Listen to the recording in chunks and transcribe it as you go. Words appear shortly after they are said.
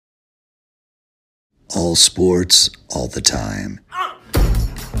All sports, all the time.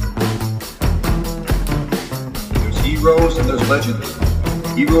 There's heroes and there's legends.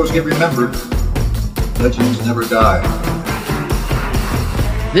 Heroes get remembered. Legends never die.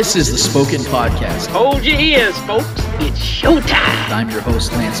 This is the Spoken Podcast. Hold your ears, folks. It's showtime. I'm your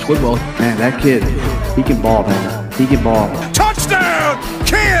host, Lance Twidwell. Man, that kid, he can ball, man. He can ball. Touchdown,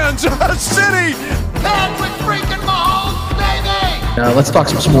 Kansas City! Patrick freaking Mahomes, baby! Let's talk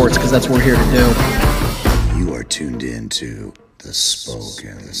some sports because that's what we're here to do. You are tuned in to the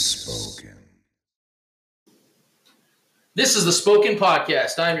Spoken. This is the Spoken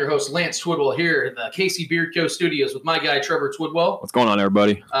Podcast. I'm your host, Lance Twidwell, here in the Casey Beard Co. studios with my guy, Trevor Twidwell. What's going on,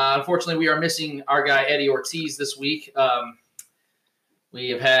 everybody? Unfortunately, we are missing our guy, Eddie Ortiz, this week. We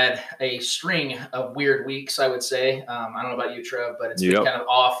have had a string of weird weeks, I would say. I don't know about you, Trev, but it's been kind of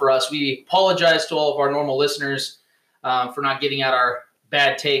off for us. We apologize to all of our normal listeners for not getting out our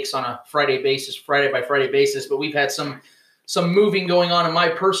bad takes on a Friday by Friday basis, but we've had some moving going on in my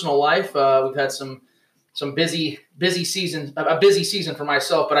personal life. We've had some busy season, a busy season for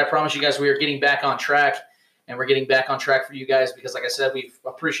myself, but I promise you guys we are getting back on track, and we're getting back on track for you guys because, like I said, we've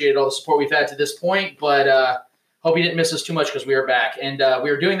appreciated all the support we've had to this point, but hope you didn't miss us too much because we are back. And we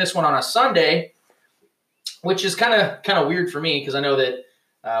are doing this one on a Sunday, which is kind of weird for me because I know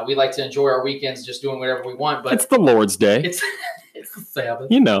that we like to enjoy our weekends just doing whatever we want. But it's the Lord's Day. It's the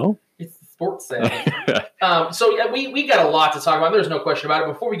Sabbath. You know. It's the sports Sabbath. So yeah, we got a lot to talk about. There's no question about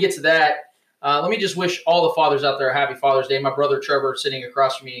it. Before we get to that, let me just wish all the fathers out there a happy Father's Day. My brother Trevor sitting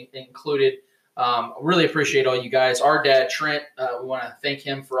across from me included. Really appreciate all you guys. Our dad, Trent, we want to thank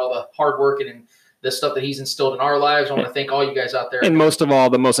him for all the hard work and the stuff that he's instilled in our lives. I want to thank all you guys out there. And most of all,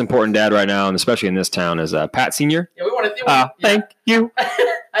 the most important dad right now, and especially in this town, is Pat Sr. Yeah, we want to thank you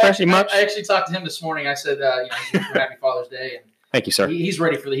very much. I actually talked to him this morning. I said, happy Father's Day. And thank you, sir. He's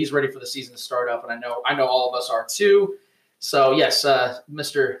ready for the season to start up, and I know all of us are too. So yes,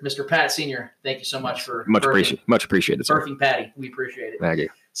 Mr. Pat Sr., thank you so much for much appreciated, sir. Birthing Patty. We appreciate it. Thank you.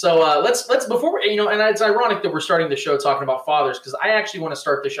 So let's before we, and it's ironic that we're starting the show talking about fathers because I actually want to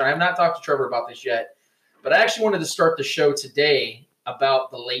start the show. I have not talked to Trevor about this yet, but I actually wanted to start the show today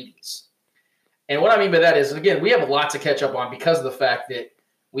about the ladies. And what I mean by that is, and again, we have a lot to catch up on because of the fact that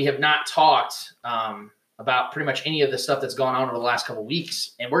we have not talked about pretty much any of the stuff that's gone on over the last couple of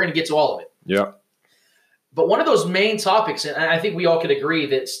weeks, and we're going to get to all of it. Yeah. But one of those main topics, and I think we all could agree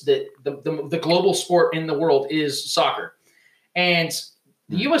that the global sport in the world is soccer. And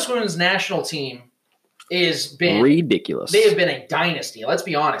the U.S. women's national team has been ridiculous. They have been a dynasty. Let's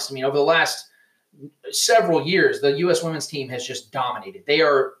be honest. I mean, over the last several years, the U.S. women's team has just dominated. They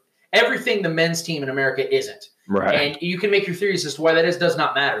are everything the men's team in America isn't. Right. And you can make your theories as to why that is. Does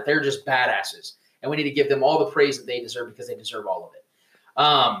not matter. They're just badasses. And we need to give them all the praise that they deserve because they deserve all of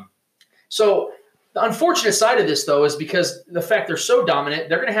it. So the unfortunate side of this, though, is because the fact they're so dominant,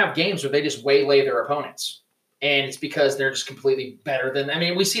 they're going to have games where they just waylay their opponents. And it's because they're just completely better than – I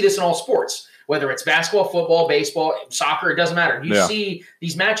mean, we see this in all sports, whether it's basketball, football, baseball, soccer, it doesn't matter. You see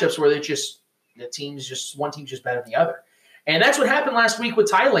these matchups where one team's just better than the other. And that's what happened last week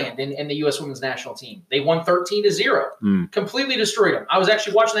with Thailand and the U.S. women's national team. They won 13-0, completely destroyed them. I was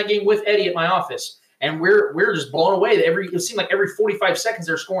actually watching that game with Eddie at my office, and we're just blown away. It seemed like every 45 seconds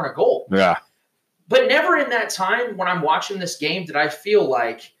they're scoring a goal. Yeah. But never in that time when I'm watching this game did I feel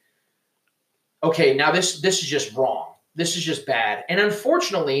like, okay, now this is just wrong. This is just bad. And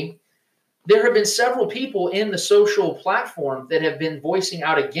unfortunately, there have been several people in the social platform that have been voicing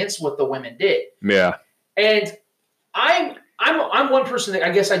out against what the women did. Yeah. And I'm one person that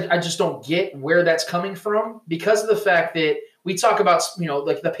I guess I just don't get where that's coming from because of the fact that we talk about,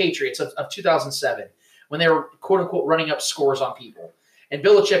 like the Patriots of 2007 when they were, quote unquote, running up scores on people. And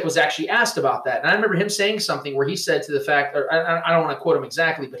Belichick was actually asked about that. And I remember him saying something where he said to the fact, or I don't want to quote him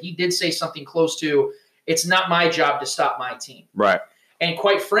exactly, but he did say something close to, it's not my job to stop my team. Right. And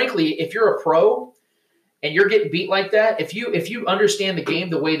quite frankly, if you're a pro and you're getting beat like that, if you understand the game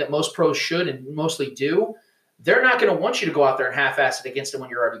the way that most pros should and mostly do, they're not going to want you to go out there and half-ass it against them when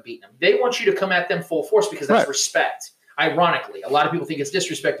you're already beating them. They want you to come at them full force because that's respect. Ironically, a lot of people think it's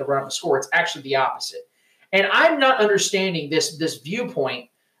disrespect to run up a score. It's actually the opposite. And I'm not understanding this viewpoint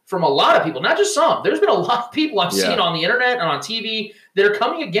from a lot of people, not just some. There's been a lot of people I've seen on the internet and on TV that are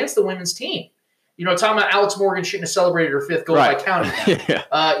coming against the women's team. Talking about Alex Morgan shouldn't have celebrated her 5th goal by counting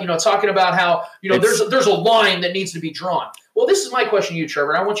them. Talking about how, there's a line that needs to be drawn. Well, this is my question to you,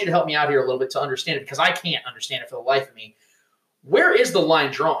 Trevor, and I want you to help me out here a little bit to understand it because I can't understand it for the life of me. Where is the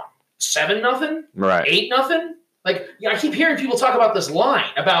line drawn? 7-0? Right. 8-0? Like, I keep hearing people talk about this line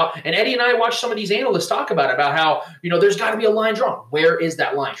and Eddie and I watch some of these analysts talk about how, there's got to be a line drawn. Where is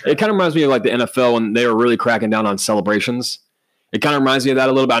that line drawn? It kind of reminds me of like the NFL when they were really cracking down on celebrations. It kind of reminds me of that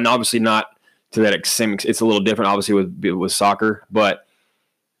a little bit. And obviously not to that extent. It's a little different, obviously, with soccer. But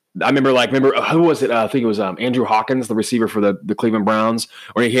I remember who was it? I think it was Andrew Hawkins, the receiver for the Cleveland Browns,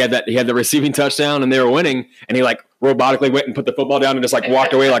 where he had the receiving touchdown and they were winning, and he like robotically went and put the football down and just like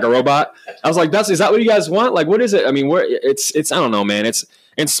walked away like a robot. I was like, is that what you guys want? Like, what is it? I mean, it's I don't know, man. It's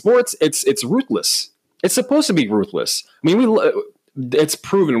in sports, it's ruthless. It's supposed to be ruthless. I mean, it's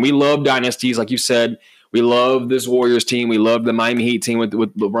proven. We love dynasties, like you said. We love this Warriors team. We love the Miami Heat team with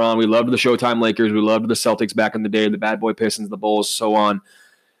LeBron. We loved the Showtime Lakers. We loved the Celtics back in the day, the Bad Boy Pistons, the Bulls, so on.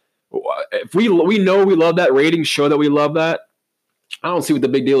 If we know we love that, ratings show that we love that, I don't see what the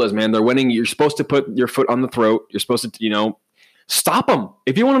big deal is, man. They're winning. You're supposed to put your foot on the throat. You're supposed to, stop them.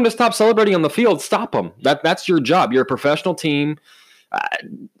 If you want them to stop celebrating on the field, stop them. That's your job. You're a professional team.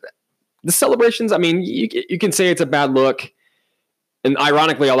 The celebrations, I mean, you can say it's a bad look. And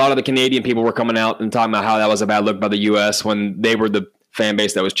ironically, a lot of the Canadian people were coming out and talking about how that was a bad look by the U.S. when they were the fan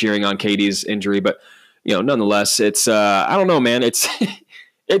base that was cheering on KD's injury. But, nonetheless, it's I don't know, man. It's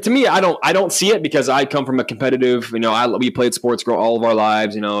to me, I don't see it because I come from a competitive, we played sports all of our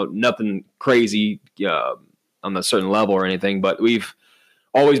lives, nothing crazy on a certain level or anything, but we've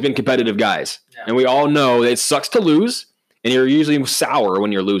always been competitive guys. Yeah. And we all know it sucks to lose, and you're usually sour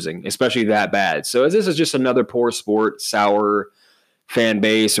when you're losing, especially that bad. So this is just another poor sport, sour fan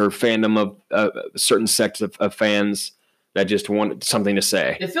base or fandom of a certain sect of fans that just want something to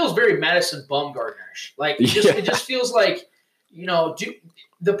say. It feels very Madison Bumgarner-ish. Like, it just feels like,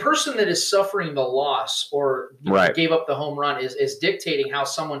 the person that is suffering the loss or gave up the home run is dictating how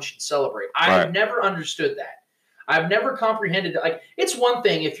someone should celebrate. I've never understood that. I've never comprehended that. Like, it's one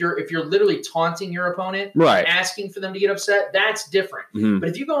thing if you're literally taunting your opponent, asking for them to get upset, that's different. Mm-hmm. But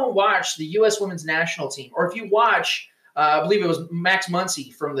if you go and watch the U.S. Women's National Team, or if you watch, I believe it was Max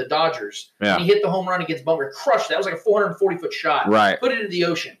Muncy from the Dodgers, and he hit the home run against Bumgarner, crushed that. It was like a 440-foot shot. Right. Put it into the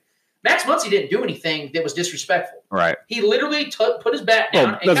ocean. Max Muncy didn't do anything that was disrespectful. Right. He literally put his bat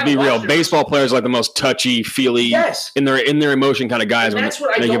down. Let's be real. Baseball players are like the most touchy, feely, in their emotion kind of guys when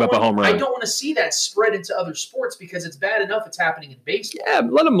they give up a home run. I don't want to see that spread into other sports because it's bad enough it's happening in baseball. Yeah,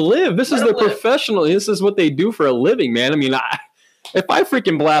 let them live. This is their professional. This is what they do for a living, man. I mean, if I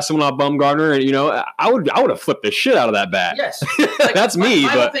freaking blast someone off Bumgarner, I would have flipped the shit out of that bat. Yes. Like, that's me.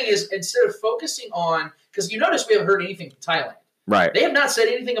 My whole thing is, instead of focusing on, because you notice we haven't heard anything from Thailand. Right. They have not said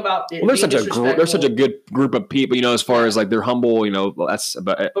anything about it. Well, they're such a good group of people, as far as like they're humble, that's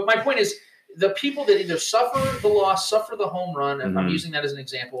about it. But my point is, the people that either suffer the loss, suffer the home run, and I'm using that as an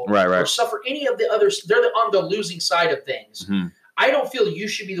example, or suffer any of the others, they're on the losing side of things. Mm-hmm. I don't feel you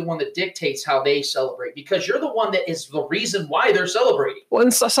should be the one that dictates how they celebrate because you're the one that is the reason why they're celebrating. Well,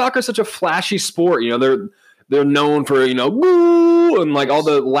 and soccer is such a flashy sport. They're known for, woo, and like all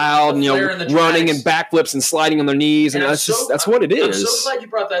the loud, running and backflips and sliding on their knees. And that's what it is. I'm so glad you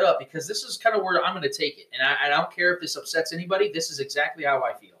brought that up because this is kind of where I'm going to take it. And I don't care if this upsets anybody. This is exactly how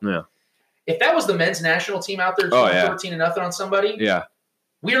I feel. Yeah. If that was the men's national team out there 14-0 on somebody,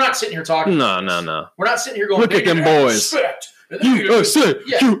 we're not sitting here talking. No. We're not sitting here going, look at them boys. USA.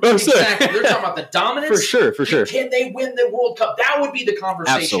 Exactly. They're talking about the dominance. For sure. Can they win the World Cup? That would be the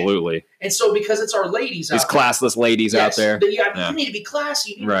conversation. Absolutely. And so because it's our ladies out there. These classless ladies out there. You need to be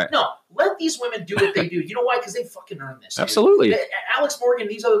classy. No, let these women do what they do. You know why? Because they fucking earned this. Absolutely. Alex Morgan,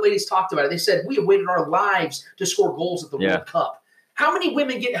 these other ladies talked about it. They said, we have waited our lives to score goals at the World Cup. How many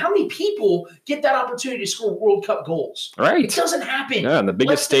people get that opportunity to score World Cup goals? Right. It doesn't happen. Yeah, on the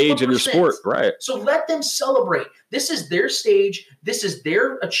biggest stage in your sport. Right. So let them celebrate. This is their stage. This is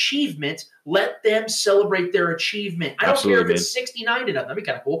their achievement. Let them celebrate their achievement. I don't care if it's 69-0. That'd be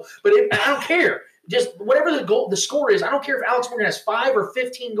kind of cool. But I don't care. Just whatever the score is, I don't care if Alex Morgan has 5 or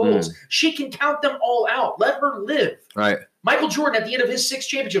 15 goals. She can count them all out. Let her live. Right. Michael Jordan, at the end of his 6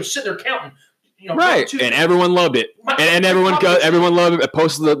 championships, sitting there counting. Right, and everyone loved it, and everyone loved it. I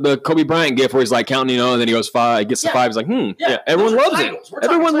posted the Kobe Bryant gif where he's like counting, and then he goes 5, gets to 5. He's like, everyone loves it.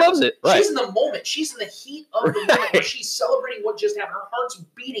 Everyone loves it. Right. She's in the moment. She's in the heat of the moment where she's celebrating what just happened. Her heart's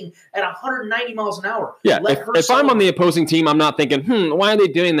beating at 190 miles an hour. Yeah, if I'm on the opposing team, I'm not thinking, why are they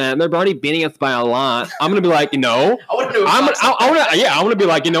doing that? They're already beating us by a lot. I'm gonna be like, I want to be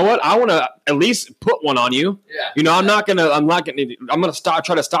like, you know what? I want to at least put one on you. Yeah. I'm gonna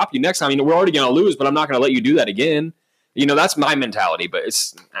try to stop you next time. We're already gonna lose, but I'm not going to let you do that again. That's my mentality, but I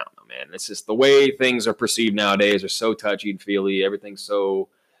don't know, man. It's just the way things are perceived nowadays are so touchy and feely. Everything's so,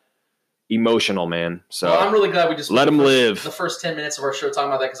 emotional, man. So well, I'm really glad we just let them live. The first 10 minutes of our show talking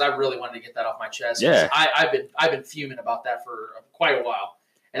about that because I really wanted to get that off my chest. Yeah, I've been fuming about that for quite a while,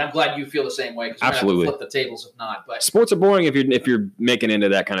 and I'm glad you feel the same way. Because absolutely, have to flip the tables if not. But sports are boring if you're making into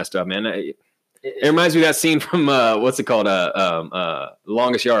that kind of stuff, man. It reminds me of that scene from what's it called?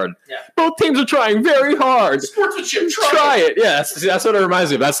 Longest Yard. Yeah. Both teams are trying very hard. Sportsmanship. Try it. Yeah, that's what it reminds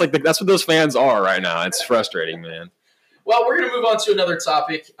me of. That's that's what those fans are right now. It's frustrating, man. Well, we're going to move on to another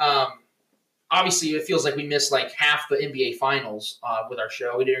topic. Obviously, it feels like we missed like half the NBA Finals with our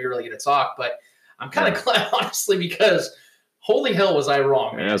show. We didn't really get to talk, but I'm kind of glad, honestly, because holy hell was I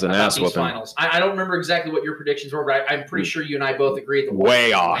wrong, man, as an ass whooping. Finals. I don't remember exactly what your predictions were, but I'm pretty sure you and I both agreed.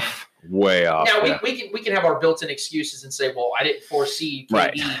 Way off. Now, we can have our built-in excuses and say, well, I didn't foresee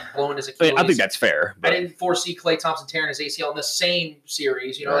KD blowing his Achilles. I think that's fair. I didn't foresee Klay Thompson tearing his ACL in the same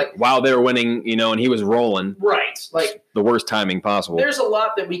series. You know, like while they were winning, and he was rolling. Right. Like the worst timing possible. There's a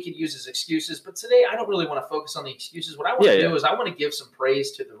lot that we could use as excuses, but today I don't really want to focus on the excuses. What I want to do is I want to give some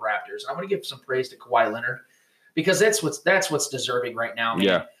praise to the Raptors, and I want to give some praise to Kawhi Leonard because that's what's deserving right now, man.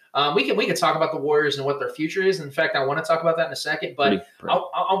 Yeah. We can talk about the Warriors and what their future is. In fact, I want to talk about that in a second. But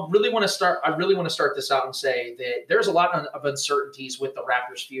I really want to start this out and say that there's a lot of uncertainties with the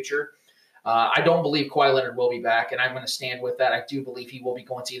Raptors' future. I don't believe Kawhi Leonard will be back, and I'm going to stand with that. I do believe he will be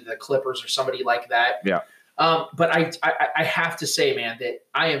going to either the Clippers or somebody like that. Yeah. But I have to say, man, that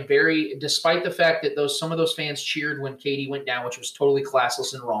I am very, despite the fact that some of those fans cheered when KD went down, which was totally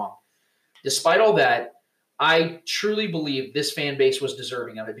classless and wrong. Despite all that, I truly believe this fan base was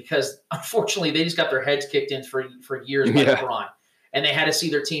deserving of it because, unfortunately, they just got their heads kicked in for years by LeBron. And they had to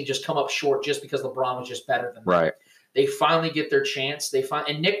see their team just come up short just because LeBron was just better than them. Right. They finally get their chance.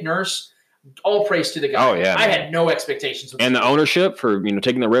 And Nick Nurse, all praise to the guy. Oh, yeah. I had no expectations. And the ownership for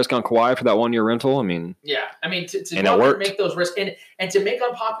taking the risk on Kawhi for that 1-year rental. I mean, yeah. I mean, to make those risks and to make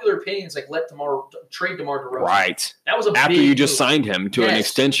unpopular opinions like trade DeMar DeRozan. Right. That was after big you just move. signed him to an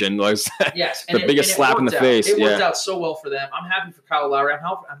extension. Like yes. the biggest slap in the face. It worked out so well for them. I'm happy for Kyle Lowry.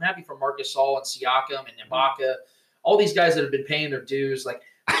 I'm happy for Marcus Gasol and Siakam and Ibaka. All these guys that have been paying their dues. Like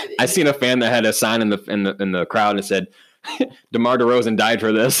I seen a fan that had a sign in the crowd and it said, DeMar DeRozan died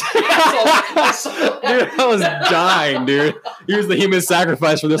for this. Dude, I was dying, dude. He was the human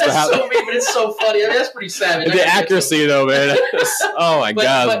sacrifice for this to happen. So mean, but it's so funny. I mean, that's pretty savage. The accuracy, though, man. Oh my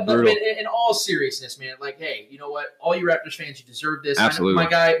God, but brutal. In all seriousness, man, like, hey, you know what? All you Raptors fans, you deserve this. Absolutely. My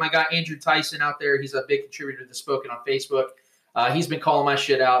guy Andrew Tyson out there, he's a big contributor to Spoken on Facebook. He's been calling my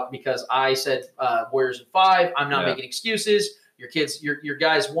shit out because I said Warriors in 5. I'm not making excuses. Your kids, your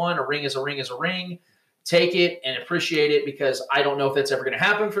guys won. A ring is a ring is a ring. Take it and appreciate it because I don't know if that's ever going to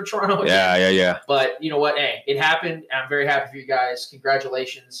happen for Toronto. Yeah. But you know what? Hey, it happened. I'm very happy for you guys.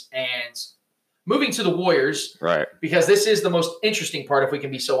 Congratulations. And moving to the Warriors. Right. Because this is the most interesting part, if we can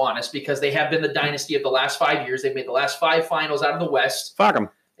be so honest, because they have been the dynasty of the last 5 years. They've made the last 5 finals out of the West. Fuck them.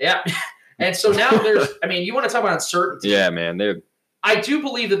 Yeah. And so now you want to talk about uncertainty. Yeah, man. I do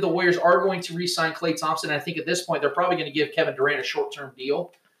believe that the Warriors are going to re-sign Klay Thompson. And I think at this point, they're probably going to give Kevin Durant a short-term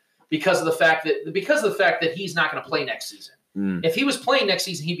deal. Because of the fact that he's not going to play next season. If he was playing next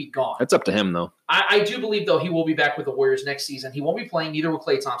season, he'd be gone. That's up to him, though. I do believe, though, he will be back with the Warriors next season. He won't be playing, neither will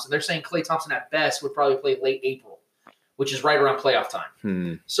Klay Thompson. They're saying Klay Thompson at best would probably play late April, which is right around playoff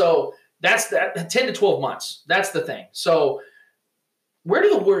time. So that's that 10 to 12 months. That's the thing. So where do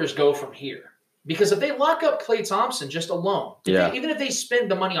the Warriors go from here? Because if they lock up Klay Thompson just alone, even if they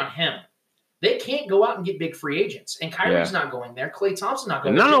spend the money on him, they can't go out and get big free agents. And Kyrie's not going there. Klay Thompson's not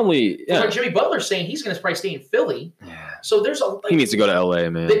going there. Jimmy Butler's saying he's going to probably stay in Philly. Yeah. So he needs to go to LA,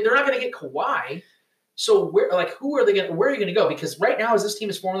 man. They're not going to get Kawhi. So where are you going to go? Because right now, as this team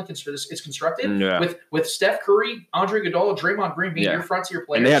is formally constructed, with Steph Curry, Andre Iguodala, Draymond Green being your frontier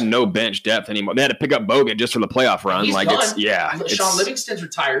players, and they have no bench depth anymore. They had to pick up Bogut just for the playoff run. He's done. Sean Livingston's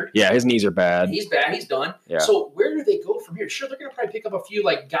retired. Yeah, his knees are bad. He's bad. He's done. Yeah. So where do they go from here? Sure, they're going to probably pick up a few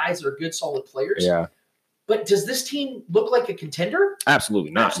guys that are good, solid players. Yeah. But does this team look like a contender?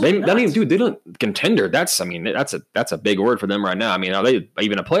 Absolutely not. They don't contender. That's a big word for them right now. I mean, are they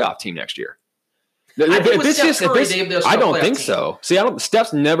even a playoff team next year? I don't think so. See,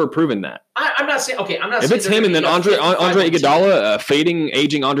 Steph's never proven that. I'm not saying. Okay, I'm not. If it's him and then Andre Iguodala,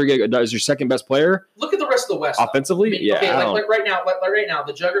 aging Andre Iguodala is your second best player. Look at the rest of the West offensively. Like right now,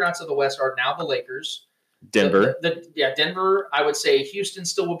 the juggernauts of the West are now the Lakers, Denver. Denver. I would say Houston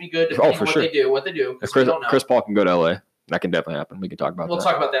still will be good depending on what they do. If Chris Paul can go to LA, that can definitely happen. We can talk about that. We'll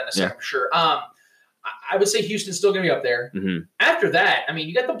talk about that in a second for sure. I would say Houston's still going to be up there. Mm-hmm. After that, I mean,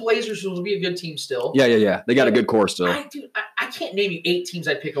 you got the Blazers, who will be a good team still. Yeah. They got a good core still. I can't name you 8 teams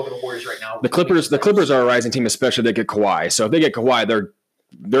I'd pick over the Warriors right now. The Clippers are a rising team, especially if they get Kawhi. So if they get Kawhi, they're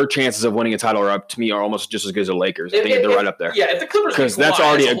their chances of winning a title are almost just as good as the Lakers. I think they're right up there. Yeah, if the Clippers, because that's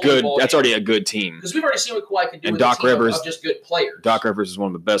already a good team. Because we've already seen what Kawhi can do. And with Doc Rivers, of just good players. Doc Rivers is one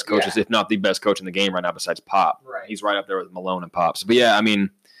of the best coaches, if not the best coach in the game right now, besides Pop. Right. He's right up there with Malone and Pops. But yeah, I mean,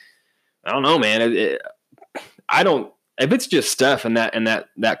 I don't know, man. I don't. If it's just Steph and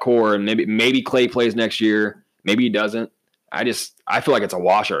that core, and maybe Clay plays next year, maybe he doesn't. I feel like it's a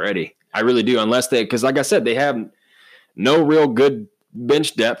wash already. I really do, unless because like I said, they have no real good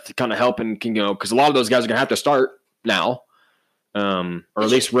bench depth to kind of help and because a lot of those guys are gonna have to start now, or at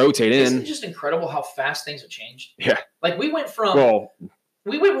least rotate in. Isn't it just incredible how fast things have changed? Yeah, like we went from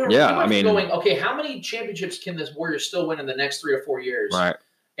we went from going, okay, how many championships can this Warriors still win in the next 3 or 4 years? Right.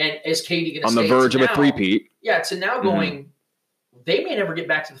 And is KD going to on the verge of a three-peat? Yeah, to now going, they may never get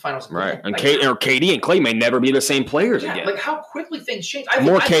back to the finals. Right, and KD and Clay may never be the same players again. Like how quickly things change.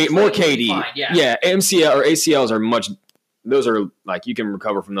 More KD. Yeah, MCL or ACLs are much. Those are like you can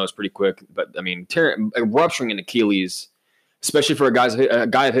recover from those pretty quick. But I mean, rupturing an Achilles, especially for a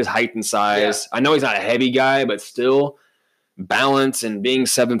guy of his height and size. Yeah. I know he's not a heavy guy, but still balance and being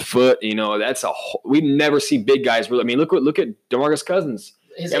 7 foot. That's we never see big guys really. I mean, look at DeMarcus Cousins.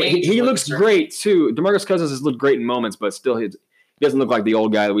 He looks great too. DeMarcus Cousins has looked great in moments, but still he doesn't look like the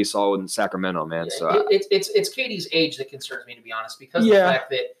old guy that we saw in Sacramento, man. Yeah, so it's KD's age that concerns me, to be honest, because of the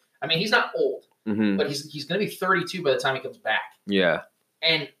fact that he's not old, but he's going to be 32 by the time he comes back. Yeah,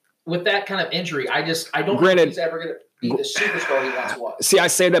 and with that kind of injury, I don't think he's ever going to be the superstar he once was. See, I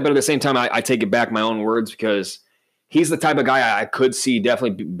say that, but at the same time, I take it back my own words because he's the type of guy I could see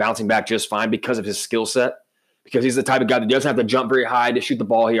definitely bouncing back just fine because of his skill set. Because he's the type of guy that doesn't have to jump very high to shoot the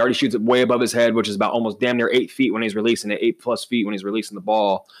ball. He already shoots it way above his head, which is about almost damn near 8 feet when he's releasing it, 8+ feet when he's releasing the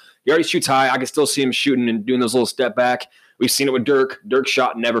ball. He already shoots high. I can still see him shooting and doing those little step back. We've seen it with Dirk. Dirk's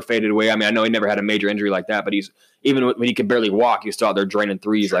shot never faded away. I mean, I know he never had a major injury like that, but even when he could barely walk, he's still out there draining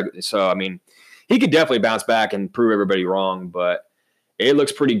threes. Sure. So, I mean, he could definitely bounce back and prove everybody wrong, but it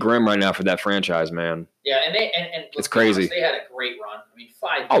looks pretty grim right now for that franchise, man. Yeah, and it's crazy. Honest, they had a great run. I mean,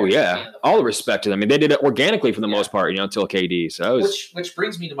 5 years. Oh yeah, all the respect to them. I mean, they did it organically for the most part, until KD. So which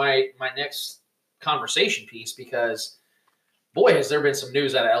brings me to my next conversation piece, because boy, has there been some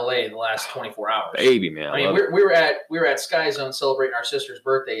news out of LA in the last 24 hours. Baby, man. I mean, we were at Sky Zone celebrating our sister's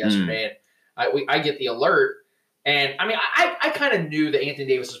birthday yesterday, and I get the alert, and I mean, I kind of knew that Anthony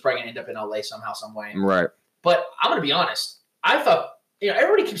Davis was probably going to end up in LA somehow, some way. Right. But I'm going to be honest. I thought.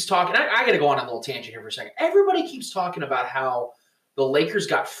 Everybody keeps talking. I got to go on a little tangent here for a second. Everybody keeps talking about how the Lakers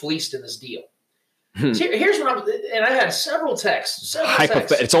got fleeced in this deal. So here's what and I had several texts.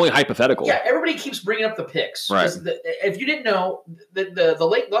 It's only hypothetical. Yeah, everybody keeps bringing up the picks. Right. If you didn't know,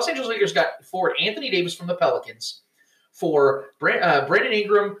 the Los Angeles Lakers got forward Anthony Davis from the Pelicans for Brandon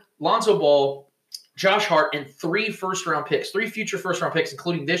Ingram, Lonzo Ball, Josh Hart, and 3 first-round picks, 3 future first-round picks,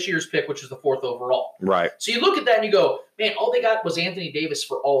 including this year's pick, which is the 4th overall. Right. So you look at that and you go, man, all they got was Anthony Davis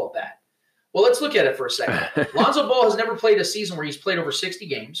for all of that. Well, let's look at it for a second. Lonzo Ball has never played a season where he's played over 60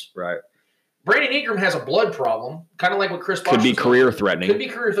 games. Right. Brandon Ingram has a blood problem, kind of like what Chris Bosh could be career-threatening. Could be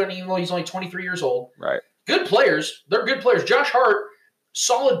career-threatening, even though he's only 23 years old. Right. Good players. They're good players. Josh Hart,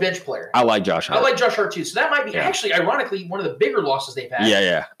 solid bench player. I like Josh Hart. I like Josh Hart, too. So that might be actually, ironically, one of the bigger losses they've had.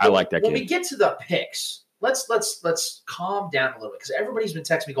 Yeah. I like that kid. When we get to the picks, let's calm down a little bit, because everybody's been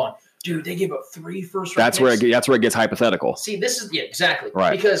texting me going, dude, they gave up 3 first-round picks. That's where it gets hypothetical. See, this is exactly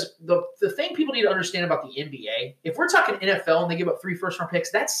right. Because the thing people need to understand about the NBA, if we're talking NFL and they give up 3 first-round picks,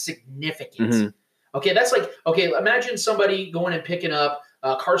 that's significant. Mm-hmm. Okay, that's like imagine somebody going and picking up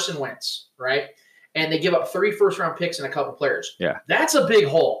Carson Wentz, right? And they give up 3 first-round picks and a couple players. Yeah, that's a big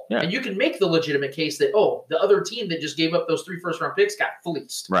haul. Yeah. And you can make the legitimate case that the other team that just gave up those 3 first-round picks got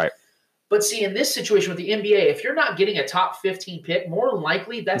fleeced. Right. But see, in this situation with the NBA, if you're not getting a top 15 pick, more than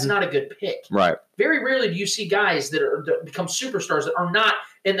likely that's not a good pick. Right. Very rarely do you see guys that become superstars that are not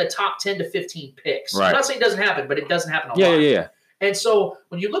in the top 10 to 15 picks. Right. I'm not saying it doesn't happen, but it doesn't happen a lot. Yeah. And so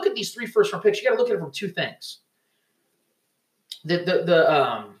when you look at these 3 first-round picks, you got to look at it from 2 things.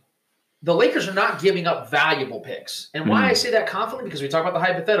 The Lakers are not giving up valuable picks. And why I say that confidently, because we talk about the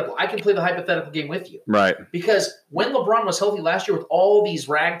hypothetical. I can play the hypothetical game with you. Right. Because when LeBron was healthy last year with all these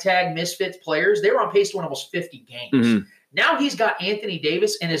ragtag misfits players, they were on pace to win almost 50 games. Mm-hmm. Now he's got Anthony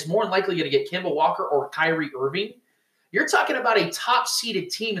Davis and is more than likely going to get Kemba Walker or Kyrie Irving. You're talking about a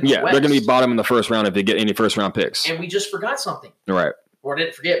top-seeded team in the West. They're going to be bottom in the first round if they get any first-round picks. And we just forgot something. Right. Or I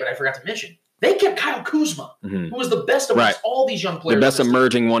didn't forget, but I forgot to mention. They kept Kyle Kuzma, who was the best amongst all these young players. The best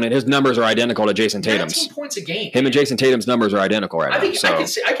emerging one, and his numbers are identical to Jason Tatum's. 19 points a game. Him and Jason Tatum's numbers are identical right now.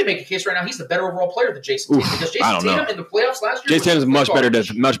 I can make a case right now. He's the better overall player than Jason Tatum because Jason Tatum in the playoffs last year. Jason Tatum's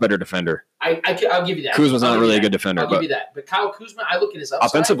much better defender. I'll give you that. Kuzma's not really a good defender. I'll give you that. But Kyle Kuzma, I look at his upside.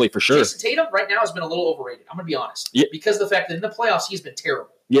 Offensively, for sure. Jason Tatum right now has been a little overrated. I'm going to be honest. Yeah. Because of the fact that in the playoffs, he's been terrible.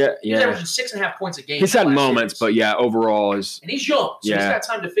 Yeah. He's averaging 6.5 points a game. He's had moments, but overall is. And he's young, so he's got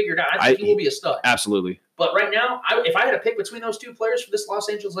time to figure it out. I think he will be a stud. Absolutely. But right now, if I had to pick between those two players for this Los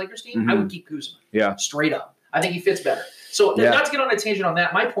Angeles Lakers team, I would keep Kuzma. Yeah. Straight up. I think he fits better. So not to get on a tangent on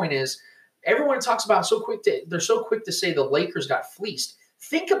that, my point is everyone talks about they're so quick to say the Lakers got fleeced.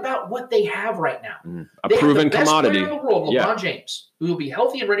 Think about what they have right now. A proven commodity. Player in the world, LeBron James, who will be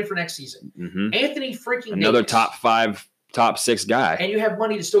healthy and ready for next season. Anthony freaking Another Davis. top 5, top 6 guy. And you have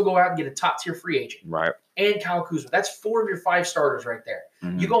money to still go out and get a top-tier free agent. Right. And Kyle Kuzma. That's 4 of your 5 starters right there.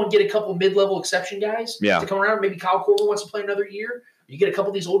 You go and get a couple mid-level exception guys to come around. Maybe Kyle Korver wants to play another year. You get a couple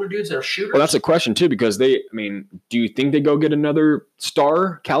of these older dudes that are shooters. Well, that's a question, too, because do you think they go get another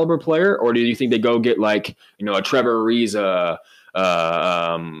star caliber player, or do you think they go get a Trevor Ariza,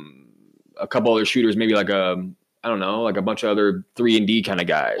 a couple other shooters, maybe like a bunch of other 3-and-D kind of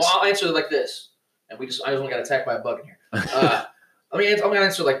guys? Well, I'll answer it like this. And I just only got attacked by a bug in here. I'm going to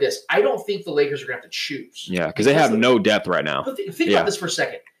answer it like this. I don't think the Lakers are going to have to choose. Yeah, because they have no depth right now. But think about this for a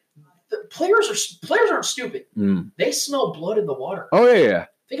second. The players aren't stupid. They smell blood in the water. Oh, yeah.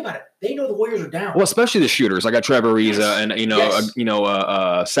 Think about it. They know the Warriors are down. Well, especially the shooters. I got Trevor Ariza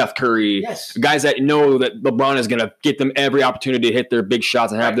and Seth Curry, guys that know that LeBron is going to get them every opportunity to hit their big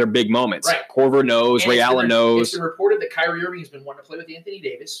shots and have their big moments. Right. Korver knows, Ray Allen knows. It's been reported that Kyrie Irving has been wanting to play with Anthony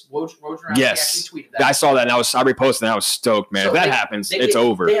Woj actually tweeted that. I saw that and I reposted and I was stoked, man. So if that happens, it's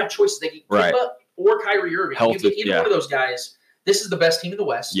over. They have choices. They can Kemba or Kyrie Irving. You get either one of those guys. This is the best team in the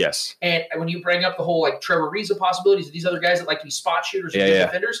West. Yes. And when you bring up the whole Trevor Ariza possibilities of these other guys that like to be spot shooters and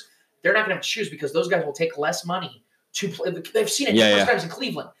defenders, they're not going to have to choose because those guys will take less money to play. They've seen it numerous times in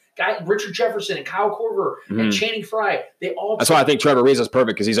Cleveland. Richard Jefferson and Kyle Korver and Channing Frye. That's why I think Trevor Ariza is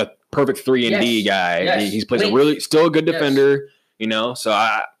perfect because he's a perfect 3-and-D guy. Yes. He plays still a good defender. So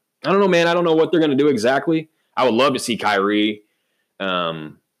I don't know, man. I don't know what they're going to do exactly. I would love to see Kyrie.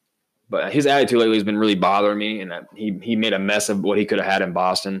 But his attitude lately has been really bothering me, and he made a mess of what he could have had in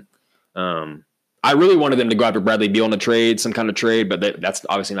Boston. I really wanted them to go after Bradley Beal in a trade, some kind of trade, but that's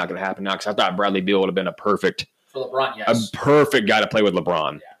obviously not going to happen now because I thought Bradley Beal would have been a perfect guy to play with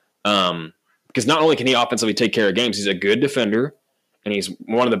LeBron. Because not only can he offensively take care of games, he's a good defender, and he's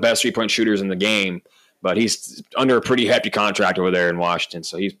one of the best three-point shooters in the game, but he's under a pretty hefty contract over there in Washington,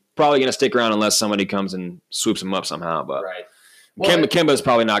 so he's probably going to stick around unless somebody comes and swoops him up somehow. But Kemba is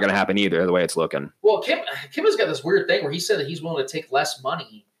probably not going to happen either, the way it's looking. Well, Kemba's got this weird thing where he said that he's willing to take less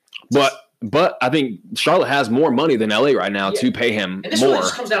money. But I think Charlotte has more money than LA right now to pay him more. And this really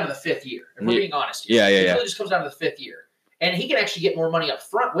just comes down to the 5th year, if we're being honest here. It really just comes down to the 5th year. And he can actually get more money up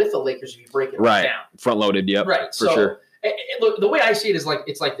front with the Lakers if you break it down. Front-loaded, yep. Right. For sure. And look, the way I see it is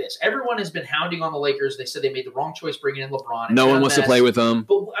it's like this. Everyone has been hounding on the Lakers. They said they made the wrong choice bringing in LeBron. No one wants to play with them.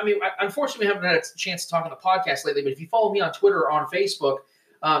 But, unfortunately, we haven't had a chance to talk on the podcast lately. But if you follow me on Twitter or on Facebook,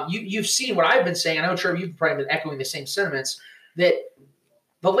 you've seen what I've been saying. I know, Trevor, you've probably been echoing the same sentiments, that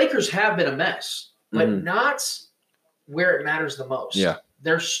the Lakers have been a mess, but not where it matters the most. Yeah.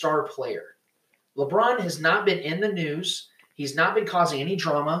 Their star player. LeBron has not been in the news. He's not been causing any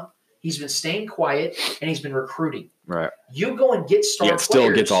drama. He's been staying quiet, and he's been recruiting. Right. You go and get star players.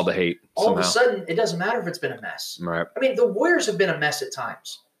 Still gets all the hate. All of a sudden, it doesn't matter if it's been a mess. Right. The Warriors have been a mess at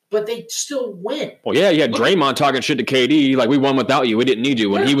times, but they still win. Well, yeah, you had Draymond talking shit to KD, like, we won without you. We didn't need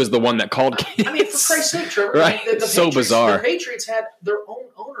you, when he was the one that called KD. For Christ's sake, Trevor. Right. So bizarre. The Patriots had their own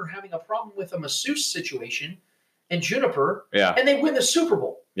owner having a problem with a masseuse situation in Juniper, and they win the Super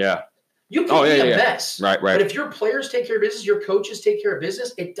Bowl. Yeah. You can be a mess. Right. But if your players take care of business, your coaches take care of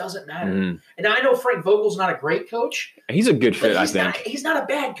business, it doesn't matter. And I know Frank Vogel's not a great coach. He's a good fit, I think. He's not a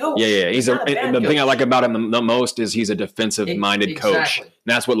bad coach. Yeah. The thing I like about him the most is he's a defensive-minded coach. And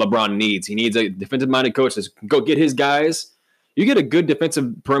that's what LeBron needs. He needs a defensive-minded coach to go get his guys. You get a good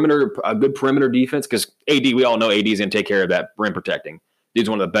defensive perimeter, a good perimeter defense, because AD, we all know AD is going to take care of that rim protecting. He's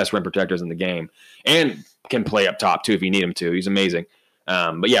one of the best rim protectors in the game. And can play up top, too, if you need him to. He's amazing.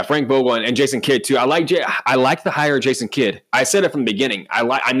 But yeah, Frank Vogel and Jason Kidd too. I like the hire of Jason Kidd. I said it from the beginning.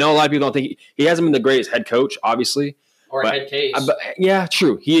 I know a lot of people don't think he hasn't been the greatest head coach, obviously, or head case. Yeah,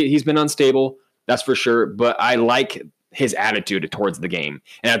 true. He's been unstable, that's for sure. But I like his attitude towards the game,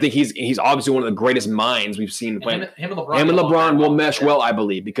 and I think he's obviously one of the greatest minds we've seen playing. Him and LeBron. Him and LeBron will mesh well, I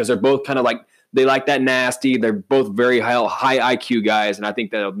believe, because they're both kind of like They like that nasty. They're both very high IQ guys, and I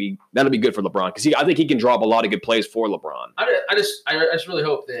think that'll be good for LeBron because I think he can draw up a lot of good plays for LeBron. I just really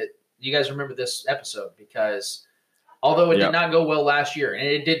hope that you guys remember this episode because although it did not go well last year, and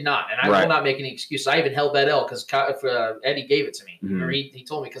it did not, and I will not make any excuses. I even held that L because Eddie gave it to me. Mm-hmm. Or he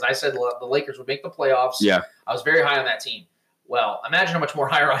told me because I said the Lakers would make the playoffs. Yeah, I was very high on that team. Well, imagine how much more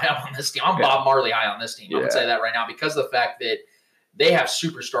higher I am on this team. I'm Bob Marley high on this team. I would say that right now because of the fact that they have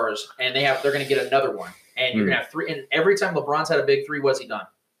superstars and they're going to get another one. And you're going to have 3. And every time LeBron's had a big 3, what's he done?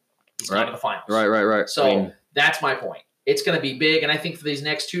 He's gone to the finals. Right. So that's my point. It's going to be big. And I think for these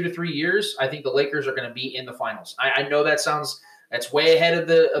next 2 to 3 years, I think the Lakers are going to be in the finals. I know that's way ahead of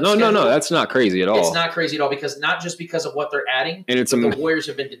the No, that's not crazy at all. It's not crazy at all because not just because of what they're adding, and the Warriors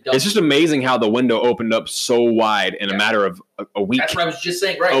have been deducted. It's just amazing how the window opened up so wide in a matter of a week. That's what I was just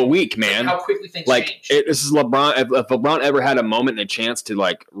saying, right? A week, man. How quickly things change. This is LeBron. If LeBron ever had a moment and a chance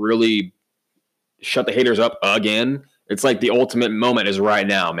to really shut the haters up again, it's like the ultimate moment is right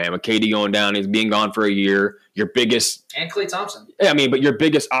now, man. With KD going down, he's being gone for a year. Your biggest and Klay Thompson. Yeah, but your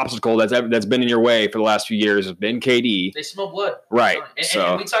biggest obstacle that's been in your way for the last few years has been KD. They smell blood, right?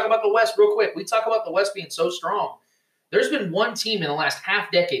 And we talk about the West real quick. We talk about the West being so strong. There's been one team in the last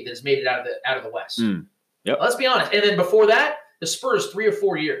half decade that has made it out of the West. Yep. Let's be honest. And then before that, the Spurs 3 or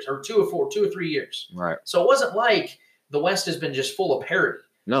 4 years, or 2 or 3 years. Right. So it wasn't like the West has been just full of parity.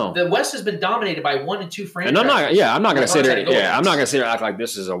 No, the West has been dominated by 1 and 2 franchises. And I'm not going to sit there. Yeah, I'm not going to sit there and act like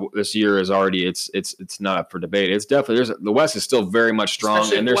this year is already. It's not up for debate. It's definitely the West is still very much strong,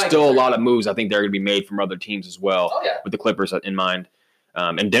 especially and there's still a lot of moves I think they're going to be made from other teams as well. Oh, yeah. With the Clippers in mind,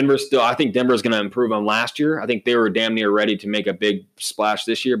 and Denver's still. I think Denver's going to improve on last year. I think they were damn near ready to make a big splash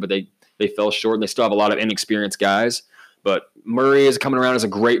this year, but they fell short. And they still have a lot of inexperienced guys. But Murray is coming around as a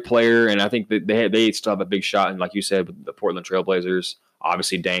great player, and I think that they still have a big shot. And like you said, with the Portland Trailblazers.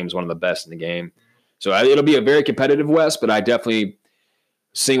 Obviously, Dame's one of the best in the game. So it'll be a very competitive West, but I definitely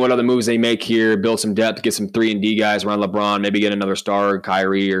seeing what other moves they make here, build some depth, get some 3-and-D guys around LeBron, maybe get another star,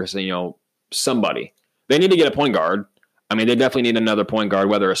 Kyrie, or somebody. They need to get a point guard. I mean, they definitely need another point guard,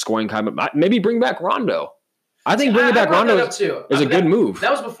 whether a scoring kind of – maybe bring back Rondo. I think bringing back Rondo is a good move.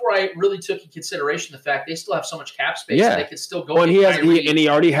 That was before I really took in consideration the fact they still have so much cap space that they could still go. And he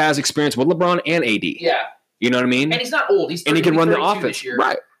already has experience with LeBron and AD. Yeah. You know what I mean? And he's not old. He's 30, and he can run the offense this year.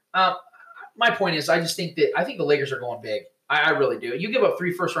 Right. My point is, I think the Lakers are going big. I really do. You give up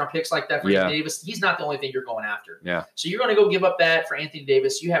 3 first-round picks like that for Anthony Davis, he's not the only thing you're going after. Yeah. So you're going to go give up that for Anthony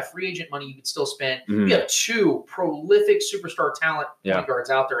Davis. You have free agent money you can still spend. Mm-hmm. You have 2 prolific superstar talent point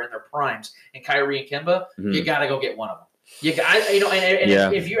guards out there in their primes, and Kyrie and Kemba. Mm-hmm. You got to go get one of them.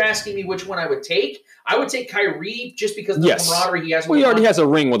 If you're asking me which one I would take Kyrie just because of the camaraderie he has. Well, he already has a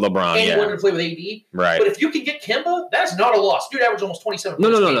ring with LeBron. And he wanted to play with AD. Right. But if you can get Kemba, that's not a loss. Dude averaged almost 27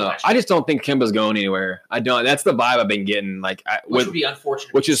 points. No. I just don't think Kemba's going anywhere. I don't. That's the vibe I've been getting. Which would be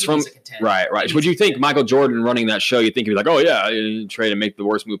unfortunate. Which is from right. Would you think Michael Jordan running that show? You think he'd be like, oh yeah, trade and make the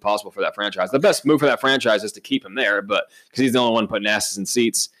worst move possible for that franchise. The best move for that franchise is to keep him there, but because he's the only one putting asses in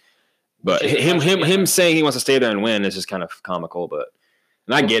seats. But him saying he wants to stay there and win is just kind of comical.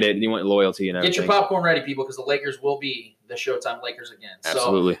 And I get it. You want loyalty and everything. Get your popcorn ready, people, because the Lakers will be the Showtime Lakers again.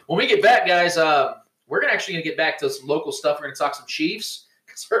 Absolutely. So when we get back, guys, we're actually going to get back to some local stuff. We're going to talk some Chiefs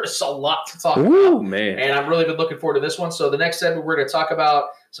because there's a lot to talk about. Man. And I've really been looking forward to this one. So the next segment, we're going to talk about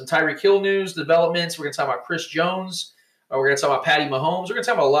some Tyreek Hill news, developments. We're going to talk about Chris Jones. We're going to talk about Patty Mahomes. We're going to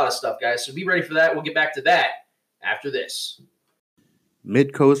talk about a lot of stuff, guys. So be ready for that. We'll get back to that after this.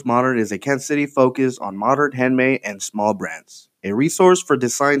 Midcoast Modern is a Kansas City focus on modern, handmade, and small brands. A resource for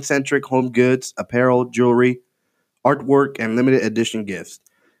design-centric home goods, apparel, jewelry, artwork, and limited edition gifts.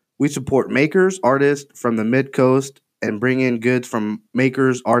 We support makers, artists from the Midcoast, and bring in goods from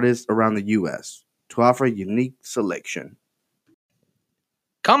makers, artists around the U.S. to offer a unique selection.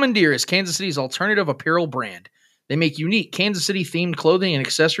 Commandeer is Kansas City's alternative apparel brand. They make unique Kansas City-themed clothing and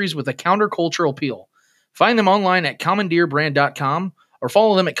accessories with a countercultural appeal. Find them online at commandeerbrand.com or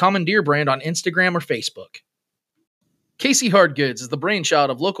follow them at Commandeer Brand on Instagram or Facebook. Casey Hardgoods is the brainchild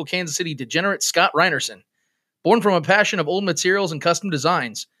of local Kansas City degenerate Scott Reinerson. Born from a passion of old materials and custom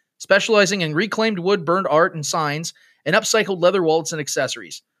designs, specializing in reclaimed wood, burned art and signs, and upcycled leather wallets and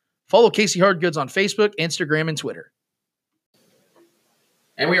accessories. Follow Casey Hardgoods on Facebook, Instagram, and Twitter.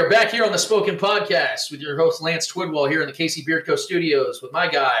 And we are back here on the Spoken Podcast with your host, Lance Twidwell, here in the Casey Beardco Studios with my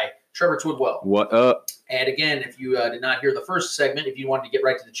guy, Trevor Twidwell. What up? And again, if you did not hear the first segment, if you wanted to get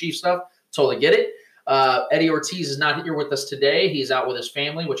right to the Chiefs stuff, totally get it. Eddie Ortiz is not here with us today. He's out with his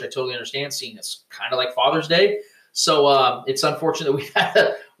family, which I totally understand, seeing it's kind of like Father's Day. So it's unfortunate that we had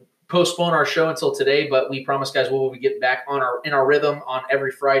to postpone our show until today, but we promise, guys, we'll be getting back in our rhythm on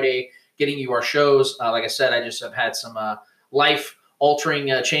every Friday getting you our shows. Like I said, I just have had some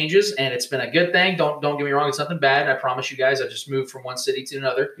life-altering changes, and it's been a good thing. Don't get me wrong; it's nothing bad. I promise you guys. I just moved from one city to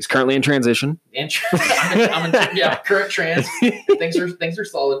another. He's currently in transition. I'm in current trans. Things are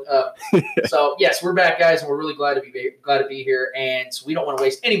solid. So yes, we're back, guys, and we're really glad to be here. And we don't want to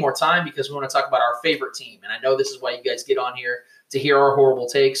waste any more time because we want to talk about our favorite team. And I know this is why you guys get on here to hear our horrible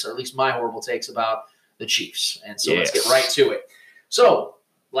takes, or at least my horrible takes about the Chiefs. And so let's get right to it. So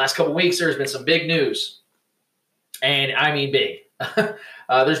last couple of weeks, there's been some big news, and I mean big.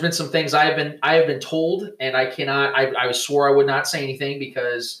 There's been some things I have been told, and I swore I would not say anything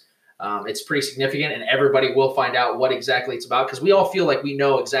because it's pretty significant, and everybody will find out what exactly it's about because we all feel like we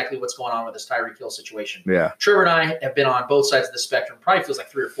know exactly what's going on with this Tyreek Hill situation. Yeah, Trevor and I have been on both sides of the spectrum. Probably feels like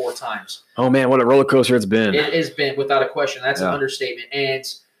 3 or 4 times. Oh man, what a roller coaster it's been! It has been without a question. That's an understatement. And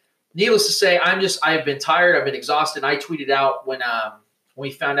needless to say, I've been tired. I've been exhausted. I tweeted out when we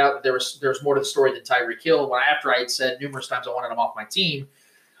found out that there was more to the story than Tyreek Hill. After I had said numerous times I wanted him off my team,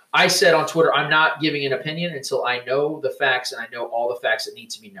 I said on Twitter, I'm not giving an opinion until I know the facts and I know all the facts that need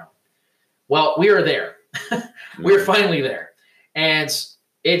to be known. Well, we are there. We're finally there. And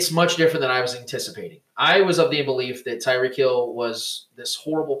it's much different than I was anticipating. I was of the belief that Tyreek Hill was this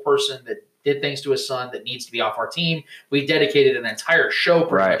horrible person that did things to his son that needs to be off our team. We dedicated an entire show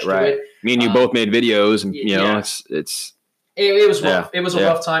pretty much to it. Me and you both made videos, and you know, it was rough. It was a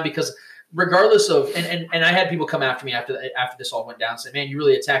rough time because regardless of and I had people come after me after this all went down and say, "Man, you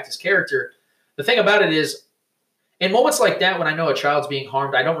really attacked his character." The thing about it is, in moments like that, when I know a child's being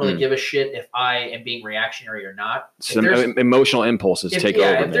harmed, I don't really give a shit if I am being reactionary or not. Some emotional impulses take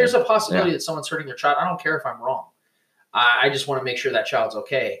over. If there's a possibility that someone's hurting their child, I don't care if I'm wrong. I just want to make sure that child's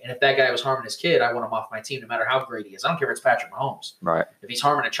okay. And if that guy was harming his kid, I want him off my team no matter how great he is. I don't care if it's Patrick Mahomes. Right. If he's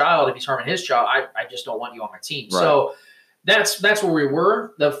harming a child, if he's harming his child, I just don't want you on my team. Right. So that's where we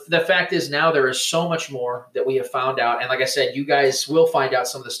were. The fact is now there is so much more that we have found out. And like I said, you guys will find out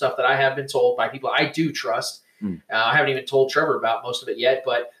some of the stuff that I have been told by people I do trust. I haven't even told Trevor about most of it yet,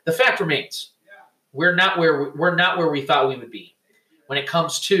 but the fact remains. We're not where we thought we would be when it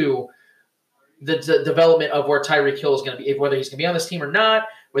comes to the development of where Tyreek Hill is going to be, whether he's going to be on this team or not,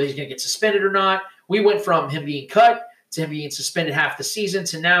 whether he's going to get suspended or not. We went from him being cut to him being suspended half the season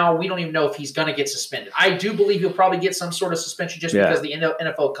to now we don't even know if he's going to get suspended. I do believe he'll probably get some sort of suspension just because of the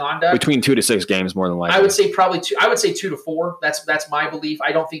NFL conduct. Between 2 to 6 games, more than likely. I would say probably 2. I would say 2 to 4. That's my belief.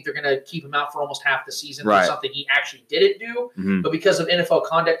 I don't think they're going to keep him out for almost half the season for something he actually didn't do. But because of NFL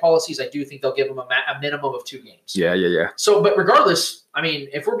conduct policies, I do think they'll give him a minimum of 2 games. Yeah. So, but regardless, I mean,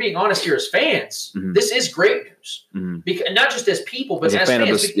 if we're being honest here as fans, this is great news. Because not just as people, but as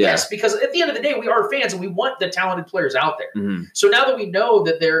fans. Yes, because at the end of the day, we are fans and we want the talented players out there. So now that we know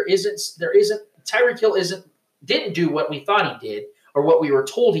that there isn't Tyreek Hill didn't do what we thought he did or what we were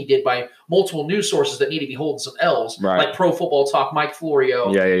told he did by multiple news sources that need to be holding some L's, like Pro Football Talk, Mike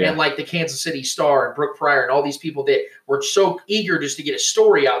Florio, and like the Kansas City Star and Brooke Pryor and all these people that were so eager just to get a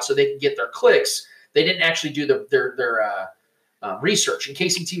story out so they can get their clicks. They didn't actually do their research. And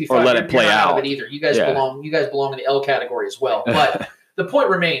KCTV5 or let it play out of it either. You guys belong in the L category as well. But the point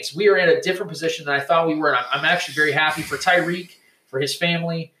remains, we are in a different position than I thought we were. And I'm actually very happy for Tyreek, for his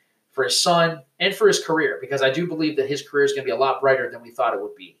family, for his son, and for his career, because I do believe that his career is going to be a lot brighter than we thought it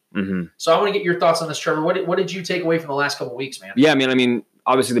would be. So I want to get your thoughts on this, Trevor. What did you take away from the last couple of weeks, man? Yeah, I mean,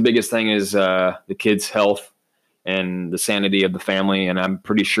 obviously the biggest thing is the kid's health and the sanity of the family. And I'm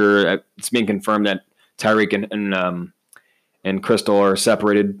pretty sure it's been confirmed that Tyreek and Crystal are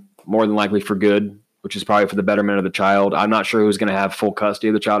separated more than likely for good, which is probably for the betterment of the child. I'm not sure who's going to have full custody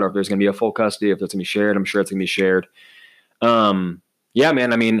of the child or if there's going to be a full custody, if it's going to be shared. I'm sure it's going to be shared. Yeah,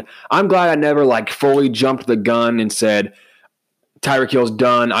 man. I mean, I'm glad I never fully jumped the gun and said, Tyreek Hill's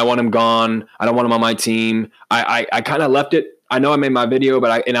done. I want him gone. I don't want him on my team. I kind of left it. I know I made my video,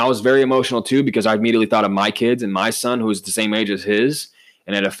 but I was very emotional too, because I immediately thought of my kids and my son, who was the same age as his,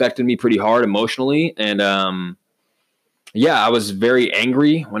 and it affected me pretty hard emotionally. And, I was very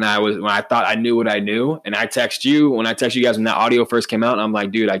angry when I thought I knew what I knew. And I text you when you guys when that audio first came out, and I'm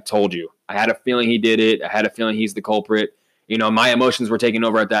like, dude, I told you. I had a feeling he did it. I had a feeling he's the culprit. You know, my emotions were taking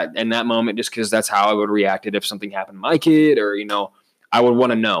over in that moment, just because that's how I would react if something happened to my kid, or, I would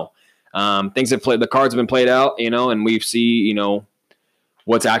want to know. The cards have been played out, and we see,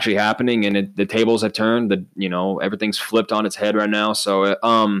 what's actually happening, and the tables have turned. Everything's flipped on its head right now. So,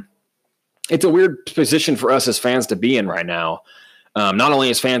 it's a weird position for us as fans to be in right now. Not only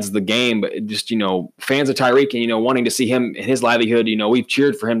as fans of the game, but just, fans of Tyreek and, wanting to see him in his livelihood. We've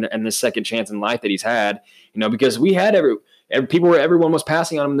cheered for him in this second chance in life that he's had, because we had everyone was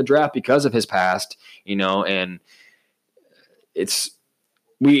passing on him in the draft because of his past, and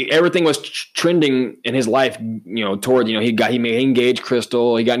everything was trending in his life, toward, he engaged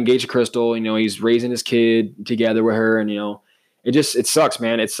Crystal. He got engaged to Crystal. He's raising his kid together with her. And, it sucks,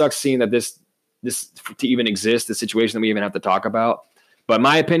 man. It sucks seeing that this to even exist, the situation that we even have to talk about. But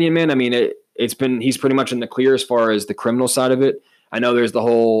my opinion, man, I mean, he's pretty much in the clear as far as the criminal side of it. I know there's the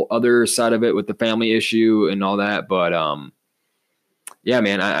whole other side of it with the family issue and all that. But, yeah,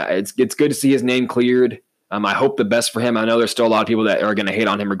 man, it's good to see his name cleared. I hope the best for him. I know there's still a lot of people that are going to hate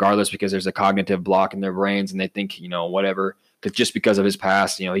on him regardless because there's a cognitive block in their brains and they think, whatever, because of his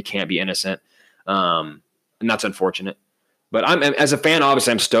past, he can't be innocent. And that's unfortunate. But as a fan,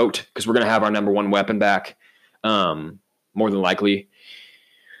 obviously I'm stoked because we're going to have our number one weapon back, more than likely.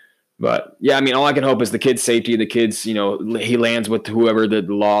 But yeah, I mean, all I can hope is the kid's safety. The kid's, he lands with whoever the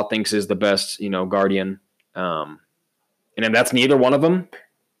law thinks is the best, guardian. And if that's neither one of them,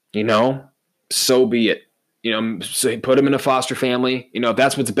 so be it. So put him in a foster family, if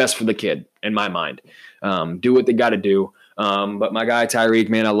that's what's best for the kid, in my mind. Do what they got to do. But my guy, Tyreek,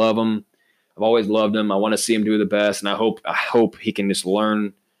 man, I love him. I've always loved him. I want to see him do the best. And I hope he can just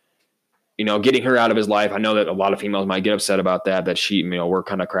learn, getting her out of his life. I know that a lot of females might get upset about that she, we're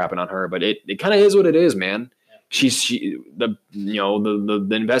kind of crapping on her, but it kind of is what it is, man. The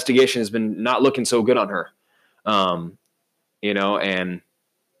investigation has been not looking so good on her. And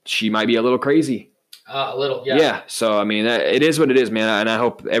she might be a little crazy. A little, yeah. Yeah. So, I mean, it is what it is, man. And I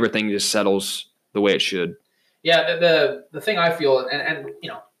hope everything just settles the way it should. Yeah. The thing I feel, and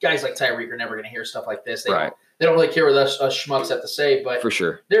guys like Tyreek are never going to hear stuff like this. They don't really care what us schmucks have to say, but for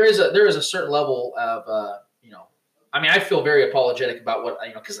sure, there is a certain level of, I mean, I feel very apologetic about what,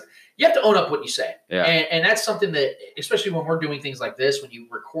 because you have to own up what you say. Yeah. And that's something that, especially when we're doing things like this, when you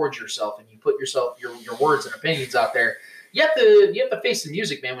record yourself and you put your words and opinions out there, you have to face the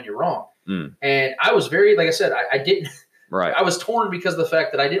music, man, when you're wrong. And I was very, like I said, I didn't. Right. I was torn because of the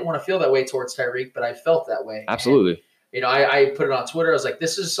fact that I didn't want to feel that way towards Tyreek, but I felt that way. Absolutely. And, I put it on Twitter. I was like,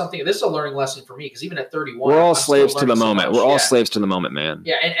 this is a learning lesson for me because even at 31, we're all slaves to the moment. We're all slaves to the moment, man.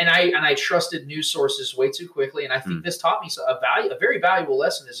 Yeah, and I trusted news sources way too quickly, and I think this taught me a very valuable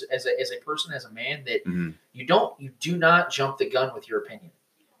lesson as a person, as a man, that you do not jump the gun with your opinion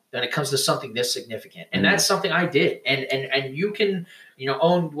when it comes to something this significant. And that's something I did. And you can,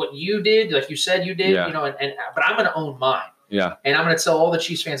 own what you did, like you said you did, but I'm going to own mine. Yeah. And I'm going to tell all the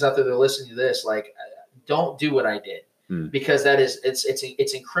Chiefs fans out there that are listening to this, like, don't do what I did. Because that is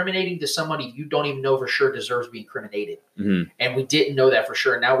it's incriminating to somebody you don't even know for sure deserves to be incriminated. And we didn't know that for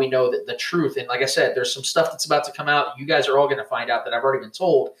sure. And now we know that the truth. And like I said, there's some stuff that's about to come out. You guys are all going to find out that I've already been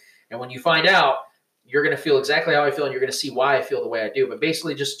told. And when you find out, you're going to feel exactly how I feel, and you're going to see why I feel the way I do. But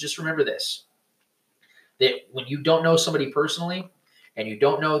basically, just remember this, that when you don't know somebody personally and you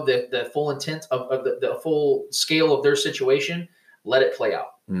don't know the full intent of the full scale of their situation, let it play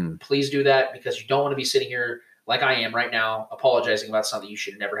out. Please do that, because you don't want to be sitting here like I am right now, apologizing about something you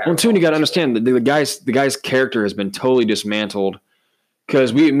should never have. Well, too, and you got to understand that the guy's character has been totally dismantled,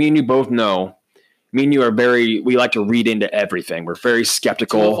 because me and you both know, me and you are we like to read into everything. We're very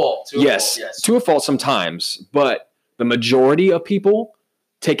skeptical. To a fault. Yes, to a fault sometimes, but the majority of people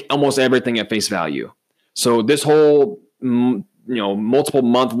take almost everything at face value. So this whole, multiple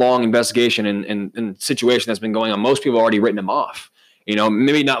month-long investigation and situation that's been going on, most people have already written him off.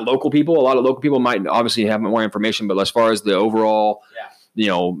 Maybe not local people. A lot of local people might obviously have more information, but as far as the overall,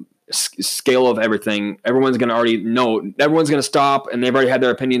 scale of everything, everyone's going to already know. Everyone's going to stop, and they've already had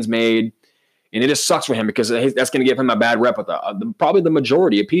their opinions made. And it just sucks for him, because that's going to give him a bad rep with probably the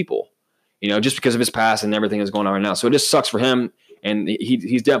majority of people, just because of his past and everything that's going on right now. So it just sucks for him, and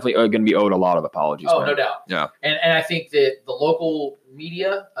he's definitely going to be owed a lot of apologies. Oh, man. No doubt. Yeah. And I think that the local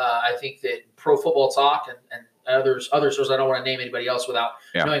media, I think that Pro Football Talk and other sources, I don't want to name anybody else without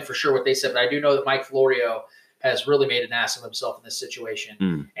knowing for sure what they said, but I do know that Mike Florio has really made an ass of himself in this situation,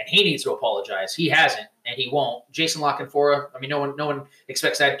 and he needs to apologize. He hasn't, and he won't. Jason LaCanfora, I mean, no one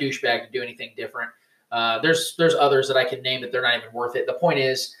expects that douchebag to do anything different. There's others that I can name that they're not even worth it. The point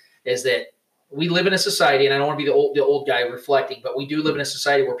is that we live in a society, and I don't want to be the old guy reflecting, but we do live in a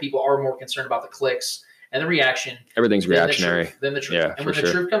society where people are more concerned about the clicks and the reaction. Everything's reactionary. Than the truth. Yeah, and when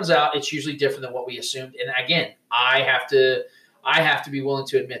the truth comes out, it's usually different than what we assumed. And again, I have to be willing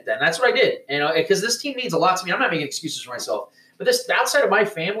to admit that. And that's what I did. Because this team means a lot to me. I'm not making excuses for myself. But this, outside of my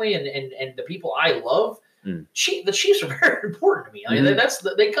family and the people I love, the Chiefs are very important to me. I mean,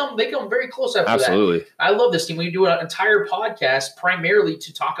 they come very close after that. I love this team. We do an entire podcast primarily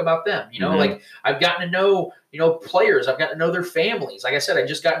to talk about them. Like I've gotten to know players. I've gotten to know their families. Like I said, I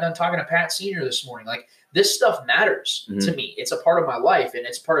just got done talking to Pat Sr. this morning. Like This stuff matters to me. It's a part of my life, and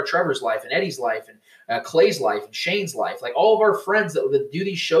it's part of Trevor's life and Eddie's life and Clay's life and Shane's life. Like all of our friends that do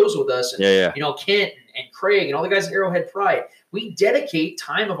these shows with us, and you know, Kent and Craig and all the guys at Arrowhead Pride, we dedicate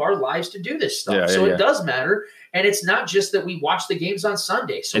time of our lives to do this stuff. So it does matter. And it's not just that we watch the games on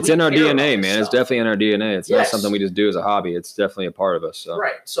Sunday. So it's in our DNA, man. It's definitely in our DNA. It's not something we just do as a hobby. It's definitely a part of us. So.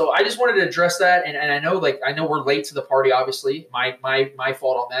 Right. So I just wanted to address that. And I know, we're late to the party, obviously. My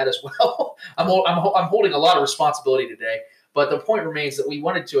fault on that as well. I'm holding a lot of responsibility today. But the point remains that we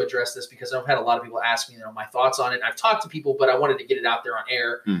wanted to address this because I've had a lot of people ask me, my thoughts on it. And I've talked to people, but I wanted to get it out there on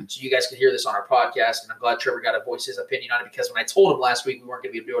air so you guys could hear this on our podcast. And I'm glad Trevor got to voice his opinion on it because when I told him last week we weren't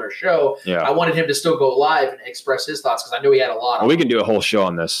going to be doing our show, I wanted him to still go live and express his thoughts because I knew he had a lot. We can do a whole show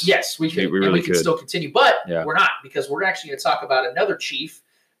on this. Yes, we can. We can still continue, but we're not because we're actually going to talk about another chief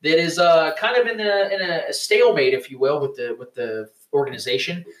that is kind of in a stalemate, if you will, with the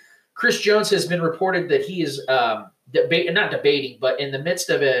organization. Chris Jones has been reported that he is not debating, but in the midst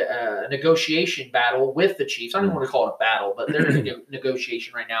of a negotiation battle with the Chiefs. I don't even want to call it a battle, but they're in a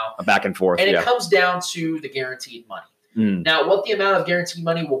negotiation right now. A back and forth. And it comes down to the guaranteed money. Now, what the amount of guaranteed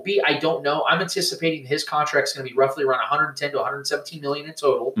money will be, I don't know. I'm anticipating his contract is going to be roughly around 110 to 117 million in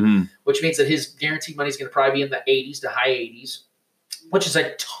total, which means that his guaranteed money is going to probably be in the 80s to high 80s, which is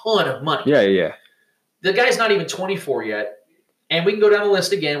a ton of money. Yeah. The guy's not even 24 yet. And we can go down the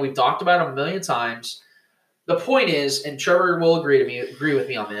list again. We've talked about him a million times. The point is, and Trevor will agree with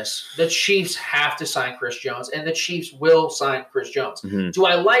me on this, the Chiefs have to sign Chris Jones, and the Chiefs will sign Chris Jones. Do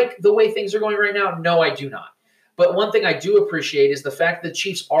I like the way things are going right now? No, I do not. But one thing I do appreciate is the fact that the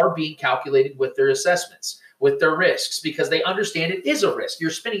Chiefs are being calculated with their assessments, with their risks, because they understand it is a risk.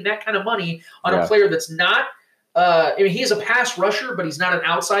 You're spending that kind of money on a player that's not he is a pass rusher, but he's not an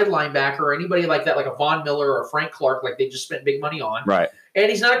outside linebacker or anybody like that, like a Von Miller or Frank Clark, like they just spent big money on. Right. And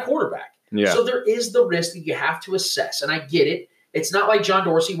he's not a quarterback. Yeah. So there is the risk that you have to assess. And I get it. It's not like John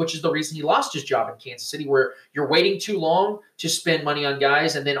Dorsey, which is the reason he lost his job in Kansas City, where you're waiting too long to spend money on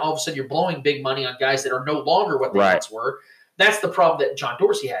guys, and then all of a sudden you're blowing big money on guys that are no longer what they once were. That's the problem that John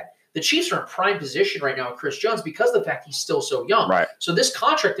Dorsey had. The Chiefs are in prime position right now with Chris Jones because of the fact he's still so young. Right. So this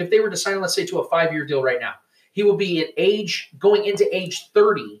contract, if they were to sign, let's say, to a 5-year deal right now, he will be going into age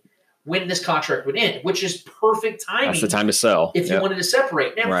 30 when this contract would end, which is perfect timing. That's the time to sell. If you wanted to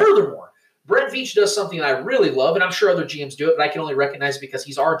separate. Now, furthermore, Brent Veach does something that I really love, and I'm sure other GMs do it, but I can only recognize it because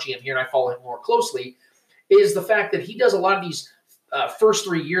he's our GM here and I follow him more closely, is the fact that he does a lot of these first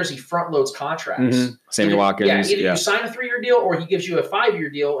 3 years, he front loads contracts. Sammy Watkins. Yeah, either you sign a 3-year deal or he gives you a 5-year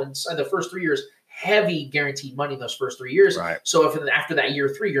deal, and the first 3 years, heavy guaranteed money in those first 3 years. Right. So if after that year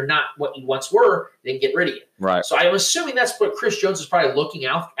 3, you're not what you once were, then get rid of you. Right. So I'm assuming that's what Chris Jones is probably looking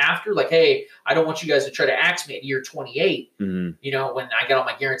out after. Like, hey, I don't want you guys to try to axe me at year 28, when I got all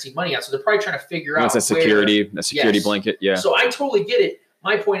my guaranteed money out. So they're probably trying to figure out. That's a security blanket. Yeah. So I totally get it.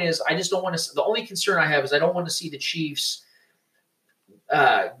 My point is, I just don't want to. The only concern I have is I don't want to see the Chiefs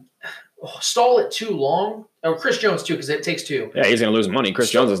stall it too long. Or Chris Jones too, because it takes two. Yeah, he's going to lose money. Chris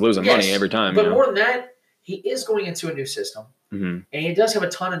Jones is losing money every time. But more than that, he is going into a new system, and he does have a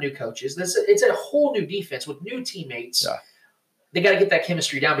ton of new coaches. It's a whole new defense with new teammates. Yeah. They got to get that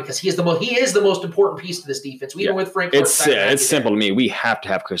chemistry down because he is the most important piece to this defense. Even with Frank, it's simple to me. We have to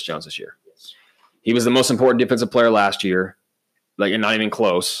have Chris Jones this year. Yes. He was the most important defensive player last year, and not even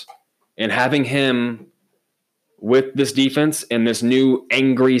close. And having him with this defense and this new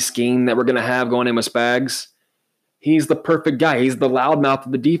angry scheme that we're going to have going in with Spags, he's the perfect guy. He's the loudmouth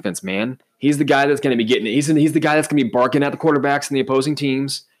of the defense, man. He's the guy that's going to be getting it. He's the guy that's going to be barking at the quarterbacks and the opposing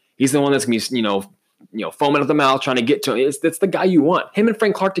teams. He's the one that's going to be, foaming at the mouth trying to get to him. It's the guy you want. Him and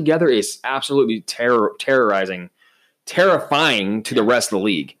Frank Clark together is absolutely terrorizing, terrifying to the rest of the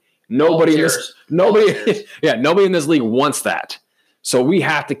league. Nobody in this league wants that. So we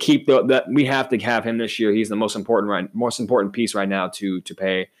have to keep that. We have to have him this year. He's the most important piece right now to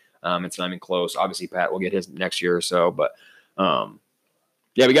pay. It's not even close. Obviously, Pat will get his next year or so, but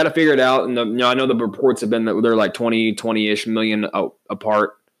we got to figure it out. And I know the reports have been that they're like 20-ish million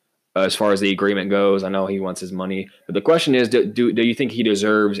apart as far as the agreement goes. I know he wants his money, but the question is, do you think he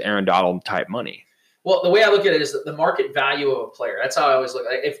deserves Aaron Donald type money? Well, the way I look at it is the market value of a player. That's how I always look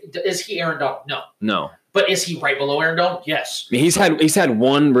at it. Is he Aaron Donald? No. But is he right below Aaron Donald? Yes. I mean, he's had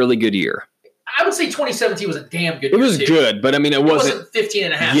one really good year. I would say 2017 was a damn good year. It was good, but I mean, it wasn't 15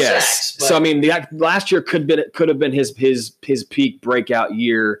 and a half sacks. But. So I mean, last year could have been his peak breakout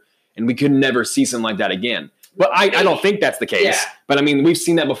year, and we could never see something like that again. But I don't think that's the case. Yeah. But I mean, we've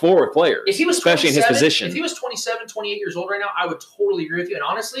seen that before with players, if he was especially in his position. If he was 27, 28 years old right now, I would totally agree with you. And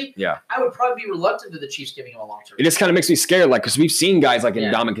honestly, I would probably be reluctant to the Chiefs giving him a long-term. It just kind of makes me scared, because we've seen guys like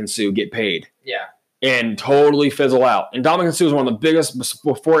Ndamukong Suh get paid. Yeah. and totally fizzle out. And Ndamukong Suh was one of the biggest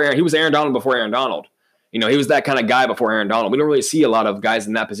before Aaron. He was Aaron Donald before Aaron Donald. He was that kind of guy before Aaron Donald. We don't really see a lot of guys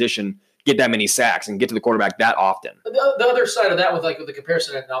in that position get that many sacks and get to the quarterback that often. The other side of that with the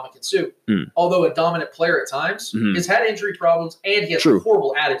comparison to Ndamukong Suh, although a dominant player at times, has had injury problems and he has a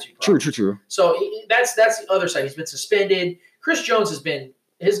horrible attitude problem. True. So that's the other side. He's been suspended. Chris Jones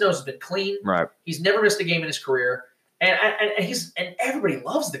his nose has been clean. Right. He's never missed a game in his career. And everybody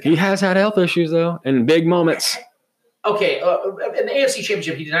loves the guy. He has had health issues though, in big moments. Okay, in the AFC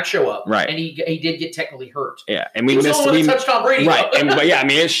Championship, he did not show up, right? And he did get technically hurt. Yeah, and he was the one that touched Tom Brady, right?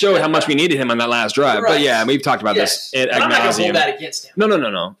 It showed how much we needed him on that last drive. Right. But yeah, we've talked about this. I'm not going to hold that against him.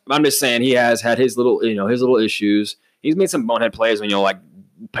 No. I'm just saying he has had his little issues. He's made some bonehead plays when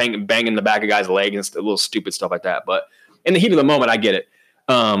banging the back of guys' leg and little stupid stuff like that. But in the heat of the moment, I get it.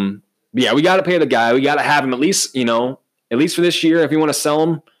 Yeah, we got to pay the guy. We got to have him at least for this year. If you want to sell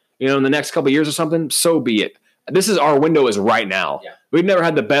him, in the next couple of years or something, so be it. This is our window is right now. Yeah. We've never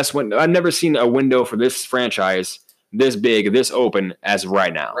had the best window. I've never seen a window for this franchise this big, this open as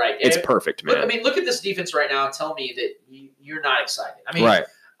right now. Right. It's perfect, man. Look at this defense right now and tell me that you're not excited. Right.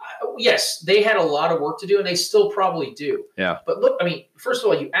 Yes, they had a lot of work to do, and they still probably do. Yeah. But look, first of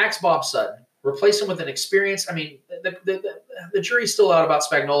all, you axe Bob Sutton, replace him with an experience. The jury's still out about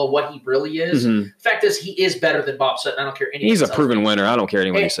Spagnuolo, what he really is. Mm-hmm. Fact is, he is better than Bob Sutton. I don't care anything. He's a proven winner. I don't care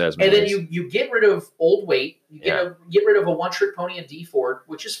anyone he says. Man. And then you get rid of old weight. You get rid of a one-trick pony in D Ford,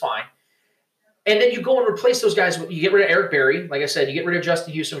 which is fine. And then you go and replace those guys. You get rid of Eric Berry. Like I said, you get rid of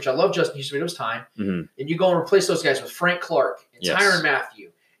Justin Houston, which I love Justin Houston, but it was time. Mm-hmm. And you go and replace those guys with Frank Clark and Tyrann Mathieu.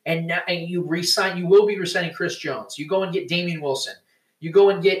 And you re-sign. You will be re-signing Chris Jones. You go and get Damian Wilson. You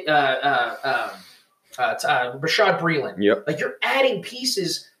go and get Rashad Breeland. Yep. You're adding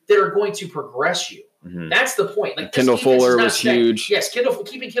pieces that are going to progress you. Mm-hmm. That's the point. Kendall Fuller was huge. Yes, keeping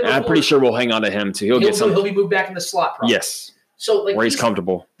Kendall Fuller. I'm pretty sure we'll hang on to him too. He'll be moved back in the slot. Probably. Yes. So where he's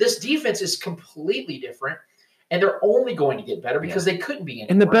comfortable. This defense is completely different, and they're only going to get better because they couldn't be.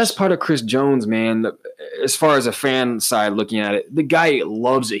 And the best part of Chris Jones, man, as far as a fan side looking at it, the guy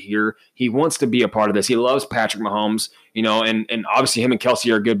loves it here. He wants to be a part of this. He loves Patrick Mahomes, and obviously him and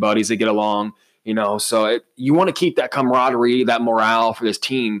Kelsey are good buddies. They get along, So you want to keep that camaraderie, that morale for this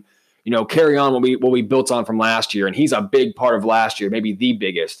team. Carry on what we built on from last year, and he's a big part of last year, maybe the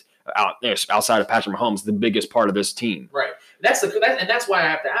biggest outside of Patrick Mahomes, the biggest part of this team. Right. And that's why I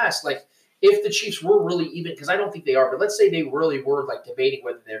have to ask, if the Chiefs were really even, because I don't think they are, but let's say they really were debating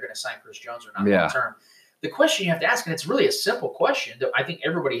whether they're going to sign Chris Jones or not long term. The question you have to ask, and it's really a simple question that I think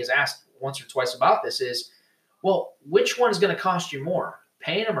everybody has asked once or twice about this, is, well, which one is going to cost you more,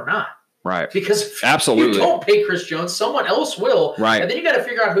 paying him or not? Right. Because absolutely, you don't pay Chris Jones, someone else will. Right. And then you got to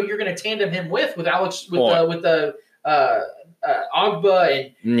figure out who you're going to tandem him with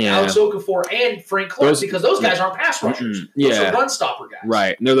Ogba and Alex Okafor and Frank Clark, because those guys aren't pass rushers. Those are run stopper guys.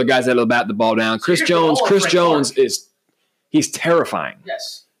 Right. And they're the guys that'll bat the ball down. Chris Jones he's terrifying.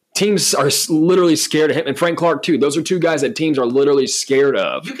 Yes. Teams are literally scared of him. And Frank Clark, too. Those are two guys that teams are literally scared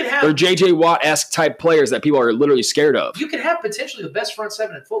of. They're J.J. Watt-esque type players that people are literally scared of. You could have potentially the best front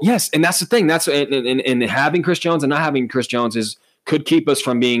seven in football. Yes, and that's the thing. And having Chris Jones and not having Chris Jones could keep us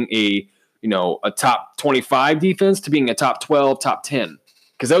from being a top 25 defense to being a top 12, top 10.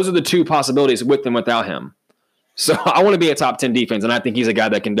 Because those are the two possibilities with and without him. So I want to be a top 10 defense, and I think he's a guy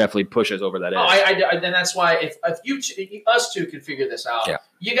that can definitely push us over that edge. And that's why if us two can figure this out,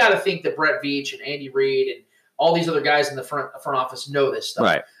 you got to think that Brett Veach and Andy Reid and all these other guys in the front office know this stuff.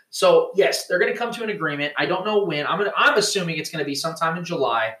 Right. So yes, they're going to come to an agreement. I don't know when. I'm assuming it's going to be sometime in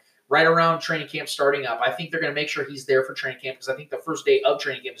July, right around training camp starting up. I think they're going to make sure he's there for training camp because I think the first day of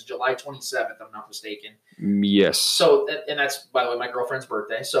training camp is July 27th, if I'm not mistaken. Yes. So, and that's, by the way, my girlfriend's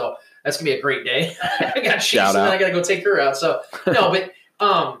birthday. So that's going to be a great day. I got Chiefs and then I got to go take her out. So, no, but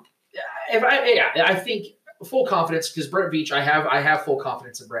I think full confidence because Brett Veach, I have full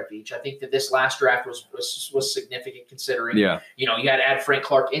confidence in Brett Veach. I think that this last draft was significant considering, you had to add Frank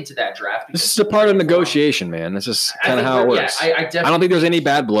Clark into that draft. This is a part of negotiation, man. This is kind of how it works. I don't think there's any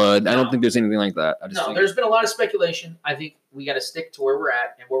bad blood. I don't think there's anything like that. There's been a lot of speculation. I think we got to stick to where we're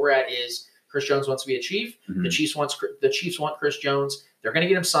at, and where we're at is Chris Jones wants to be a Chief. Mm-hmm. The Chiefs want Chris Jones. They're going to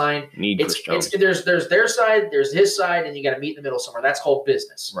get him signed. Chris Jones. There's their side, there's his side, and you got to meet in the middle somewhere. That's called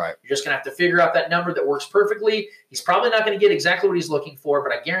business. Right. You're just going to have to figure out that number that works perfectly. He's probably not going to get exactly what he's looking for,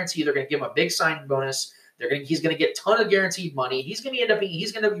 but I guarantee they're going to give him a big signing bonus. He's going to get a ton of guaranteed money. He's going to end up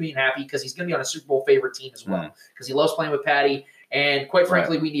being happy because he's going to be on a Super Bowl favorite team as well because he loves playing with Patty. And quite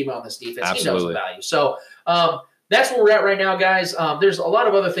frankly, we need him on this defense. Absolutely. He knows the value. So that's where we're at right now, guys. There's a lot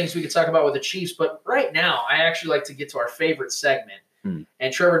of other things we could talk about with the Chiefs, but right now I actually like to get to our favorite segment. And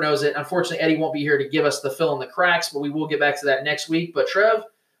Trevor knows it. Unfortunately, Eddie won't be here to give us the fill in the cracks, but we will get back to that next week. But Trev,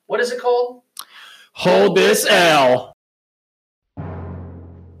 what is it called? Hold this L.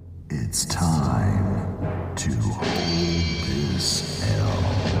 It's time to hold this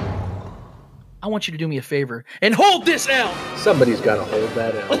L. I want you to do me a favor and hold this L. Somebody's got to hold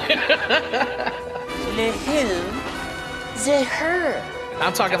that L. The who? The her.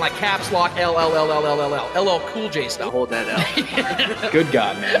 I'm talking like caps lock L LL Cool J style. Hold that L. Good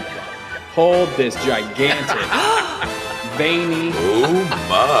God, man. Hold this gigantic, veiny,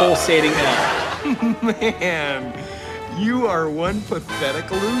 pulsating L. Man, you are one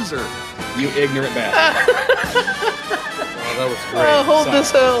pathetic loser. You ignorant bastard. Oh, that was great. Hold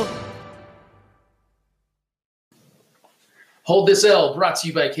this L. Hold this L, brought to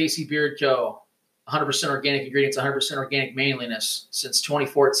you by Casey Beard Co. 100% organic ingredients, 100% organic manliness. Since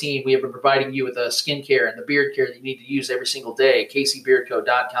 2014, we have been providing you with the skincare and the beard care that you need to use every single day.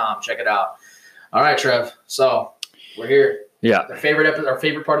 CaseyBeardCo.com. Check it out. All right, Trev. So we're here. Yeah. Our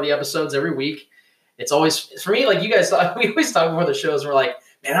favorite part of the episodes every week. It's always, for me, like you guys, we always talk before the shows, and we're like,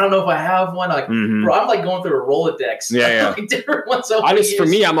 man, I don't know if I have one. Like, bro, I'm like going through a Rolodex. Yeah. Like different ones. For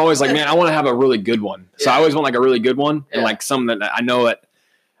me, I'm always like, man, I want to have a really good one. So I always want like a really good one, and like something that I know that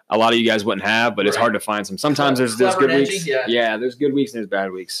a lot of you guys wouldn't have, but it's hard to find some. Sometimes there's good weeks. Yeah, there's good weeks and there's bad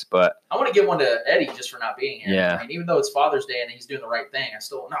weeks. But I want to give one to Eddie just for not being here. Yeah. I mean, even though it's Father's Day and he's doing the right thing, I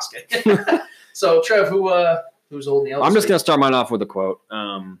still not kidding. So Trev, who's holding the L? I'm just gonna start mine off with a quote.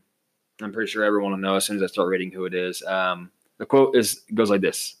 I'm pretty sure everyone will know as soon as I start reading who it is. The quote goes like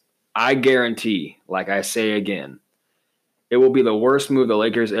this: I guarantee, like I say again, it will be the worst move the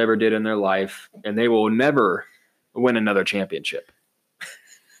Lakers ever did in their life, and they will never win another championship.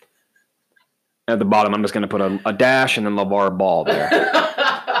 At the bottom, I'm just going to put a dash and then LeVar Ball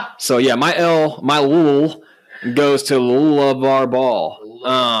there. So, yeah, my Lul goes to LeVar Ball.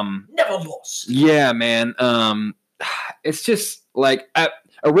 Never lost. Yeah, man. It's just like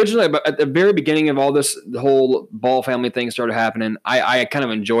originally, but at the very beginning of all this, the whole Ball family thing started happening. I kind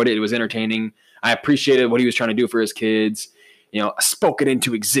of enjoyed it. It was entertaining. I appreciated what he was trying to do for his kids. You know, spoke it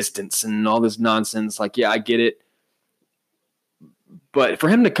into existence and all this nonsense. Like, yeah, I get it. But for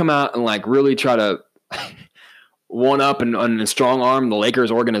him to come out and like really try to one up and strong arm the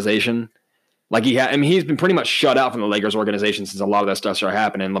Lakers organization, like he's been pretty much shut out from the Lakers organization since a lot of that stuff started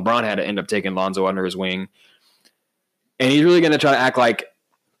happening. LeBron had to end up taking Lonzo under his wing, and he's really going to try to act like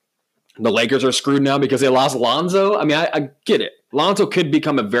the Lakers are screwed now because they lost Lonzo. I mean, I get it. Lonzo could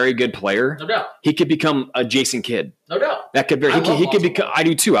become a very good player. No doubt. He could become a Jason Kidd. No doubt. That could he could become. I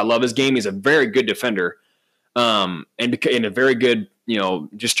do too. I love his game. He's a very good defender, and a very good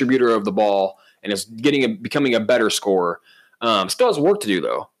distributor of the ball, and is becoming a better scorer. Still has work to do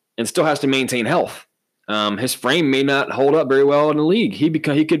though, and still has to maintain health. His frame may not hold up very well in the league. He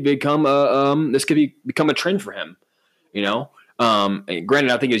could become become a trend for him.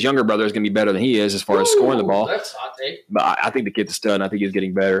 Granted, I think his younger brother is going to be better than he is as far as scoring the ball. That's a hot take. But I think the kid's a stud, and I think he's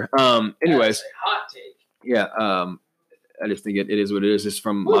getting better. Anyways, that's a hot take. Yeah. I just think it is what it is. Just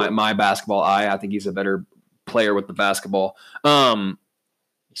from my basketball eye, I think he's a better player with the basketball.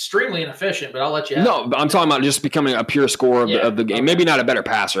 Extremely inefficient, but I'll let you have it. I'm talking about just becoming a pure scorer of the game. Okay. Maybe not a better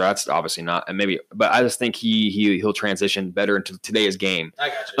passer. That's obviously not. And but I just think he'll transition better into today's game. I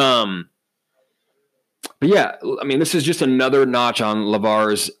got you. But yeah, I mean, this is just another notch on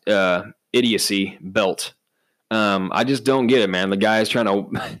LeVar's idiocy belt. I just don't get it, man. The guy is trying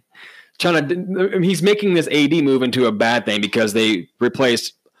to he's making this AD move into a bad thing because they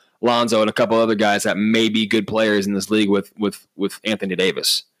replaced Lonzo and a couple other guys that may be good players in this league with Anthony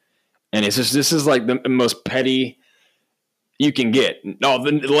Davis. And this is like the most petty you can get. No,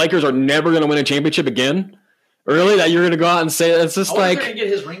 the Lakers are never going to win a championship again. Really? That you're going to go out and say it's just like get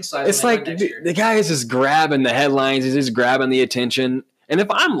his ring size. It's like the guy is just grabbing the headlines. He's just grabbing the attention. And if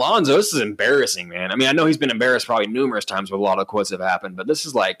I'm Lonzo, this is embarrassing, man. I mean, I know he's been embarrassed probably numerous times with a lot of quotes that have happened, but this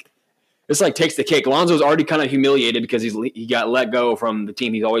takes the cake. Lonzo's already kind of humiliated because he got let go from the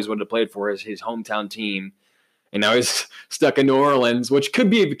team he's always wanted to play for, his hometown team. And now he's stuck in New Orleans, which could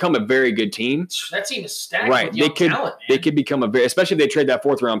become a very good team. That team is stacked with young talent, man. They could become especially if they trade that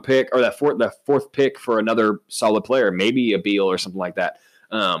fourth round pick or that fourth pick for another solid player, maybe a Beal or something like that.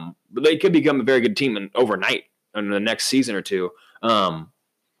 But they could become a very good team overnight in the next season or two.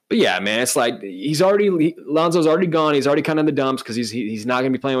 But yeah, man, it's like Lonzo's already gone. He's already kind of in the dumps because he's not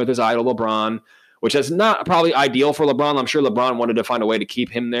going to be playing with his idol LeBron, which is not probably ideal for LeBron. I'm sure LeBron wanted to find a way to keep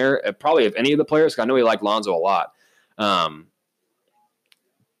him there. Probably if any of the players, I know he liked Lonzo a lot.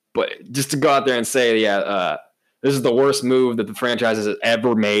 But just to go out there and say, this is the worst move that the franchise has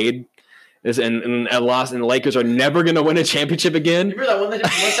ever made. And lost, and the Lakers are never going to win a championship again. Remember that one that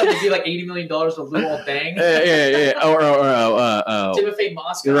they gave like $80 million to Luol Deng? Yeah. Or Timofey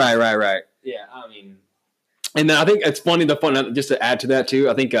Mozgov. Right. Yeah, I mean, and then I think it's funny. Just to add to that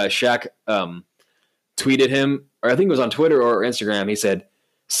too, I think Shaq tweeted him, or I think it was on Twitter or Instagram. He said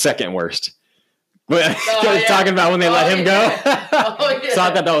second worst. Talking about when they let him go. So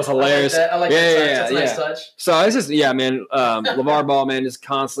I thought that was hilarious. I like that. That's a nice touch. So it's just, man, LeVar Ball, man, is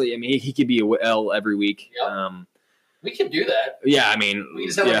constantly, I mean, he could be a L every week. Yep. We could do that. Yeah, I mean. We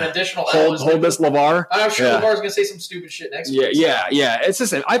just have an additional hold this LeVar. I'm sure LeVar's going to say some stupid shit next week. Yeah. It's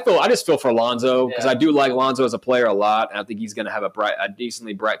just, I just feel for Lonzo because I do like Lonzo as a player a lot. And I think he's going to have a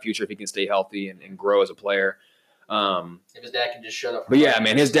decently bright future if he can stay healthy and grow as a player. If his dad can just shut up. But yeah,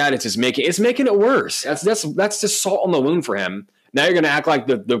 man, his dad is just making it worse. That's just salt on the wound for him. Now you're going to act like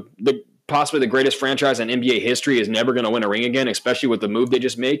the possibly the greatest franchise in NBA history is never going to win a ring again, especially with the move they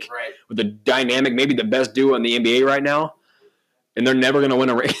just make. Right. With the dynamic, maybe the best duo in the NBA right now, and they're never going to win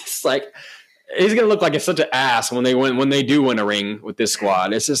a ring. It's like he's going to look like such an ass when they do win a ring with this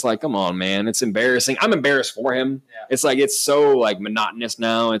squad. It's just like, come on, man, it's embarrassing. I'm embarrassed for him. Yeah. It's like it's so like monotonous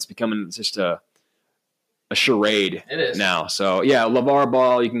now. It's becoming just a charade now. So yeah, LeVar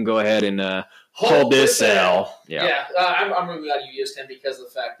Ball, you can go ahead and hold this L. Yeah. I'm really glad you used him because of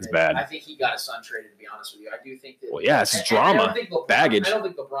the fact that I think he got his son traded, to be honest with you. I do think that. Well, yeah, it's drama, baggage. I don't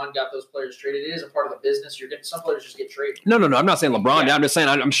think LeBron got those players traded. It is a part of the business. You're getting some players just get traded. No. I'm not saying LeBron. I'm just saying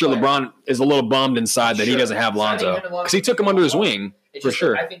I'm sure LeBron is a little bummed inside that he doesn't have Lonzo because he took him under his wing for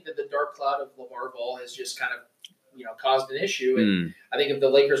sure. I think that the dark cloud of LeVar Ball has just kind of caused an issue, and I think if the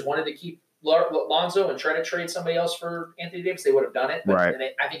Lakers wanted to keep Lonzo and try to trade somebody else for Anthony Davis, they would have done it. But right.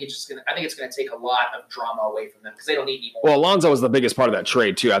 I think it's going to take a lot of drama away from them because they don't need any more. Well, Lonzo was the biggest part of that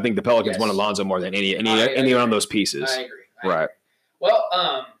trade too. I think the Pelicans wanted Lonzo more than any one of those pieces. I agree. Right.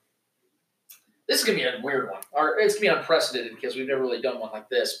 Well, this is going to be a weird one, or it's going to be unprecedented because we've never really done one like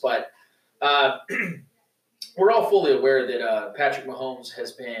this. But we're all fully aware that Patrick Mahomes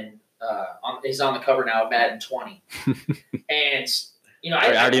has been he's on the cover now of Madden 20, and.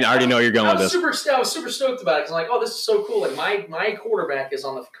 I already know you're going with this. I was super stoked about it because I'm like, oh, this is so cool. Like my quarterback is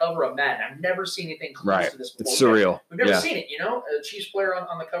on the cover of Madden. I've never seen anything close to this before. It's surreal. We've never seen it. A Chiefs player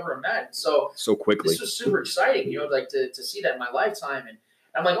on the cover of Madden. So quickly. This was super exciting. Like to see that in my lifetime. And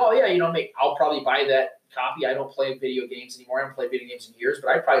I'm like, oh yeah, I'll probably buy that copy. I don't play video games anymore. I haven't played video games in years,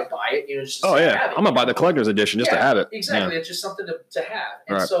 but I'd probably buy it. Just to have it. I'm gonna buy the collector's edition just to have it. Exactly. It's just something to have.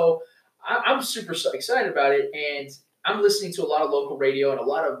 And so I'm super excited about it. And I'm listening to a lot of local radio and a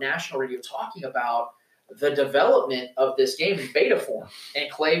lot of national radio talking about the development of this game in beta form.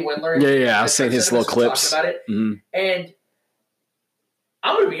 And Clay Windler. I've seen his little clips about it. Mm-hmm. And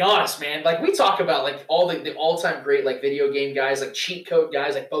I'm going to be honest, man. Like we talk about like all the all-time great like video game guys, like cheat code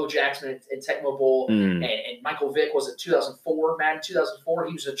guys, like Bo Jackson and Tecmo Bowl, and Michael Vick was it 2004, Madden 2004.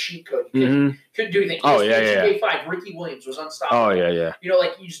 He was a cheat code. You couldn't do anything. K5, Ricky Williams was unstoppable. Oh yeah.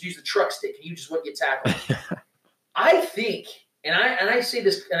 Like you just use the truck stick and you just wouldn't get tackled. I think, and I say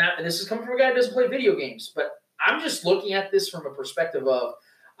this, and this is coming from a guy who doesn't play video games, but I'm just looking at this from a perspective of,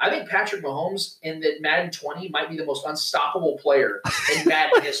 I think Patrick Mahomes in the Madden 20 might be the most unstoppable player in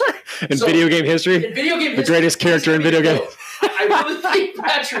Madden history. In video game history? In video game history. The greatest character in video games. I really think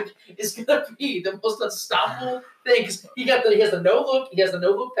Patrick is going to be the most unstoppable thing because he has the no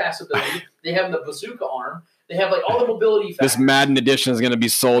look pass ability. They have the bazooka arm. They have like all the mobility factors. This Madden edition is going to be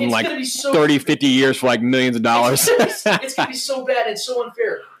sold in like 30, 50 years for like millions of dollars. It's going to be so bad and so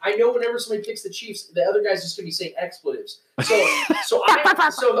unfair. I know whenever somebody picks the Chiefs, the other guy's just going to be saying expletives. So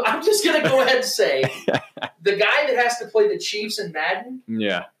I'm just going to go ahead and say the guy that has to play the Chiefs in Madden,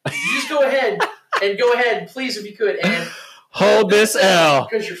 you just go ahead and please, if you could, and hold this L.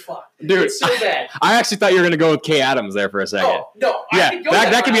 Because you're fucked. Dude, it's so bad. I actually thought you were going to go with K. Adams there for a second. Oh, no.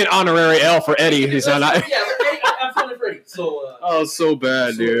 That could be an honorary L for Eddie. I'm feeling for Eddie. So, so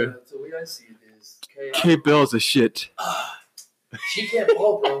bad, dude. The way I see it is K. Bell's a shit. She can't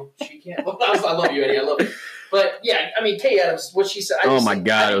ball, bro. She can't. Well, I love you, Eddie. I love you. But, yeah, I mean, K. Adams, what she said.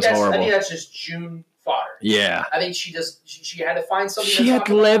 God, it was horrible. I think that's just June fodder. Yeah. I think she had to find something. She had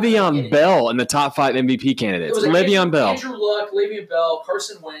Le'Veon Bell in the top 5 MVP candidates. Le'Veon Bell. Andrew Luck, Le'Veon Bell,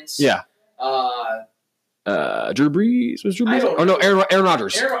 Carson Wentz. Yeah. Drew Brees? Was Drew Brees? Oh, no, Aaron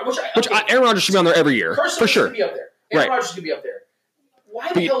Rodgers. Aaron Rodgers should be on there every year. Carson for sure. Should be up there. Aaron Rodgers should be up there.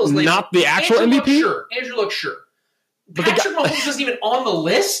 Why the hell is not the actual MVP? Sure. Andrew Luck, sure. Patrick Mahomes isn't even on the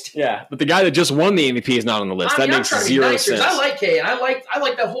list. Yeah, but the guy that just won the MVP is not on the list. That makes zero sense. I like Kay, and I like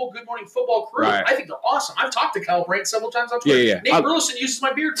that whole Good Morning Football crew. Right. I think they're awesome. I've talked to Kyle Brandt several times on Twitter. Yeah. Nate Burleson uses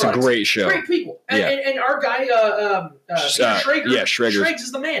my beard products. It's a great show. Great people. And our guy, Schrager. Yeah, Schrager. Schrags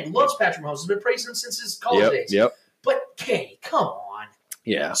is the man. Loves Patrick Mahomes. Has been praising him since his college days. Yep. But Kay, come on.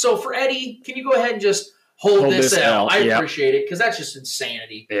 Yeah. So for Eddie, can you go ahead and just hold this L? I appreciate it because that's just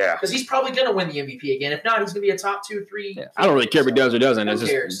insanity. Yeah. Because he's probably going to win the MVP again. If not, he's going to be a top 2, 3. Yeah. I don't really care if he does or doesn't. It's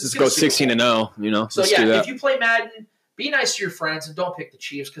just go 16-0. You know. So if you play Madden, be nice to your friends and don't pick the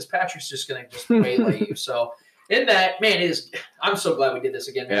Chiefs because Patrick's just going to just waylay you. So in that, man, I'm so glad we did this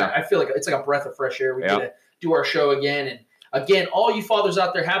again, man. Yeah. I feel like it's like a breath of fresh air. We get to do our show again. And again, all you fathers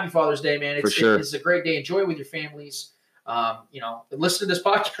out there, happy Father's Day, man. It's a great day. Enjoy it with your families. Listen to this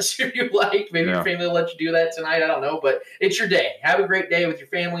podcast if you like. Maybe your family will let you do that tonight. I don't know, but it's your day. Have a great day with your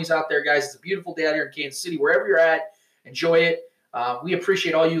families out there, guys. It's a beautiful day out here in Kansas City. Wherever you're at, enjoy it. We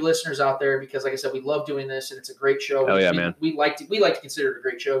appreciate all you listeners out there because, like I said, we love doing this and it's a great show. Man. We like to consider it a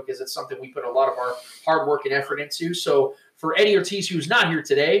great show because it's something we put a lot of our hard work and effort into. So for Eddie Ortiz, who's not here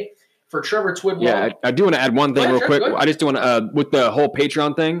today, for Trevor Twidwell. Yeah, I do want to add one thing real quick. I just want to with the whole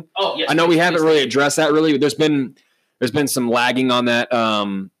Patreon thing. Oh, yes. I know we haven't really addressed that really. There's been some lagging on that,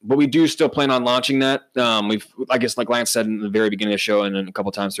 but we do still plan on launching that. I guess like Lance said in the very beginning of the show and then a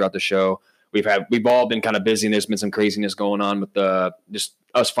couple times throughout the show, we've all been kind of busy and there's been some craziness going on with just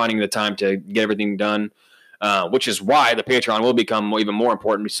us finding the time to get everything done, which is why the Patreon will become even more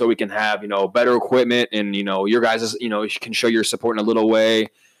important so we can have, better equipment and, your guys, you can show your support in a little way.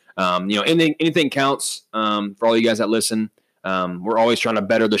 Anything counts for all you guys that listen. We're always trying to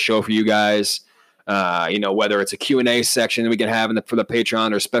better the show for you guys. Whether it's a Q&A section that we can have for the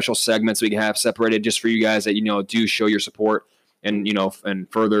Patreon or special segments we can have separated just for you guys that, do show your support and,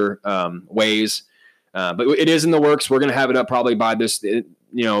 and further ways. But it is in the works. We're going to have it up probably by this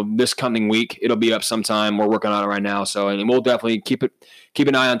coming week. It'll be up sometime. We're working on it right now. So, and we'll definitely keep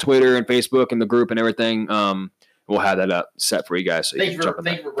an eye on Twitter and Facebook and the group and everything. We'll have that up set for you guys. So thank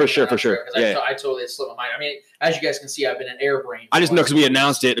you for sure. I totally slipped my mind. I mean, as you guys can see, I've been an air brain. I just know because we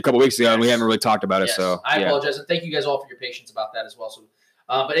announced it a couple weeks ago and we haven't really talked about it. So I apologize and thank you guys all for your patience about that as well. So,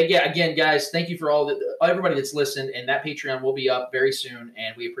 but again, guys, thank you for everybody that's listened. And that Patreon will be up very soon,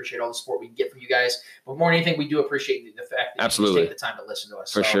 and we appreciate all the support we can get from you guys. But more than anything, we do appreciate the fact that you take the time to listen to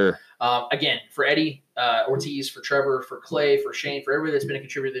us. For sure. Again, for Eddie Ortiz, for Trevor, for Clay, for Shane, for everybody that's been a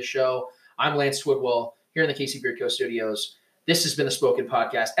contributor to this show, I'm Lance Twidwell here in the KC Beard Co. Studios. This has been the Spoken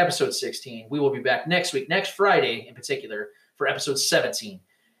Podcast, episode 16. We will be back next week, next Friday in particular, for episode 17.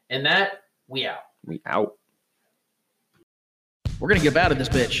 And that, we out. We out. We're going to get out of this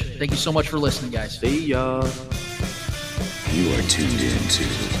bitch. Thank you so much for listening, guys. See ya. You are tuned into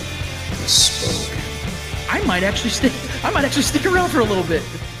the Spoken. I might actually stick around for a little bit.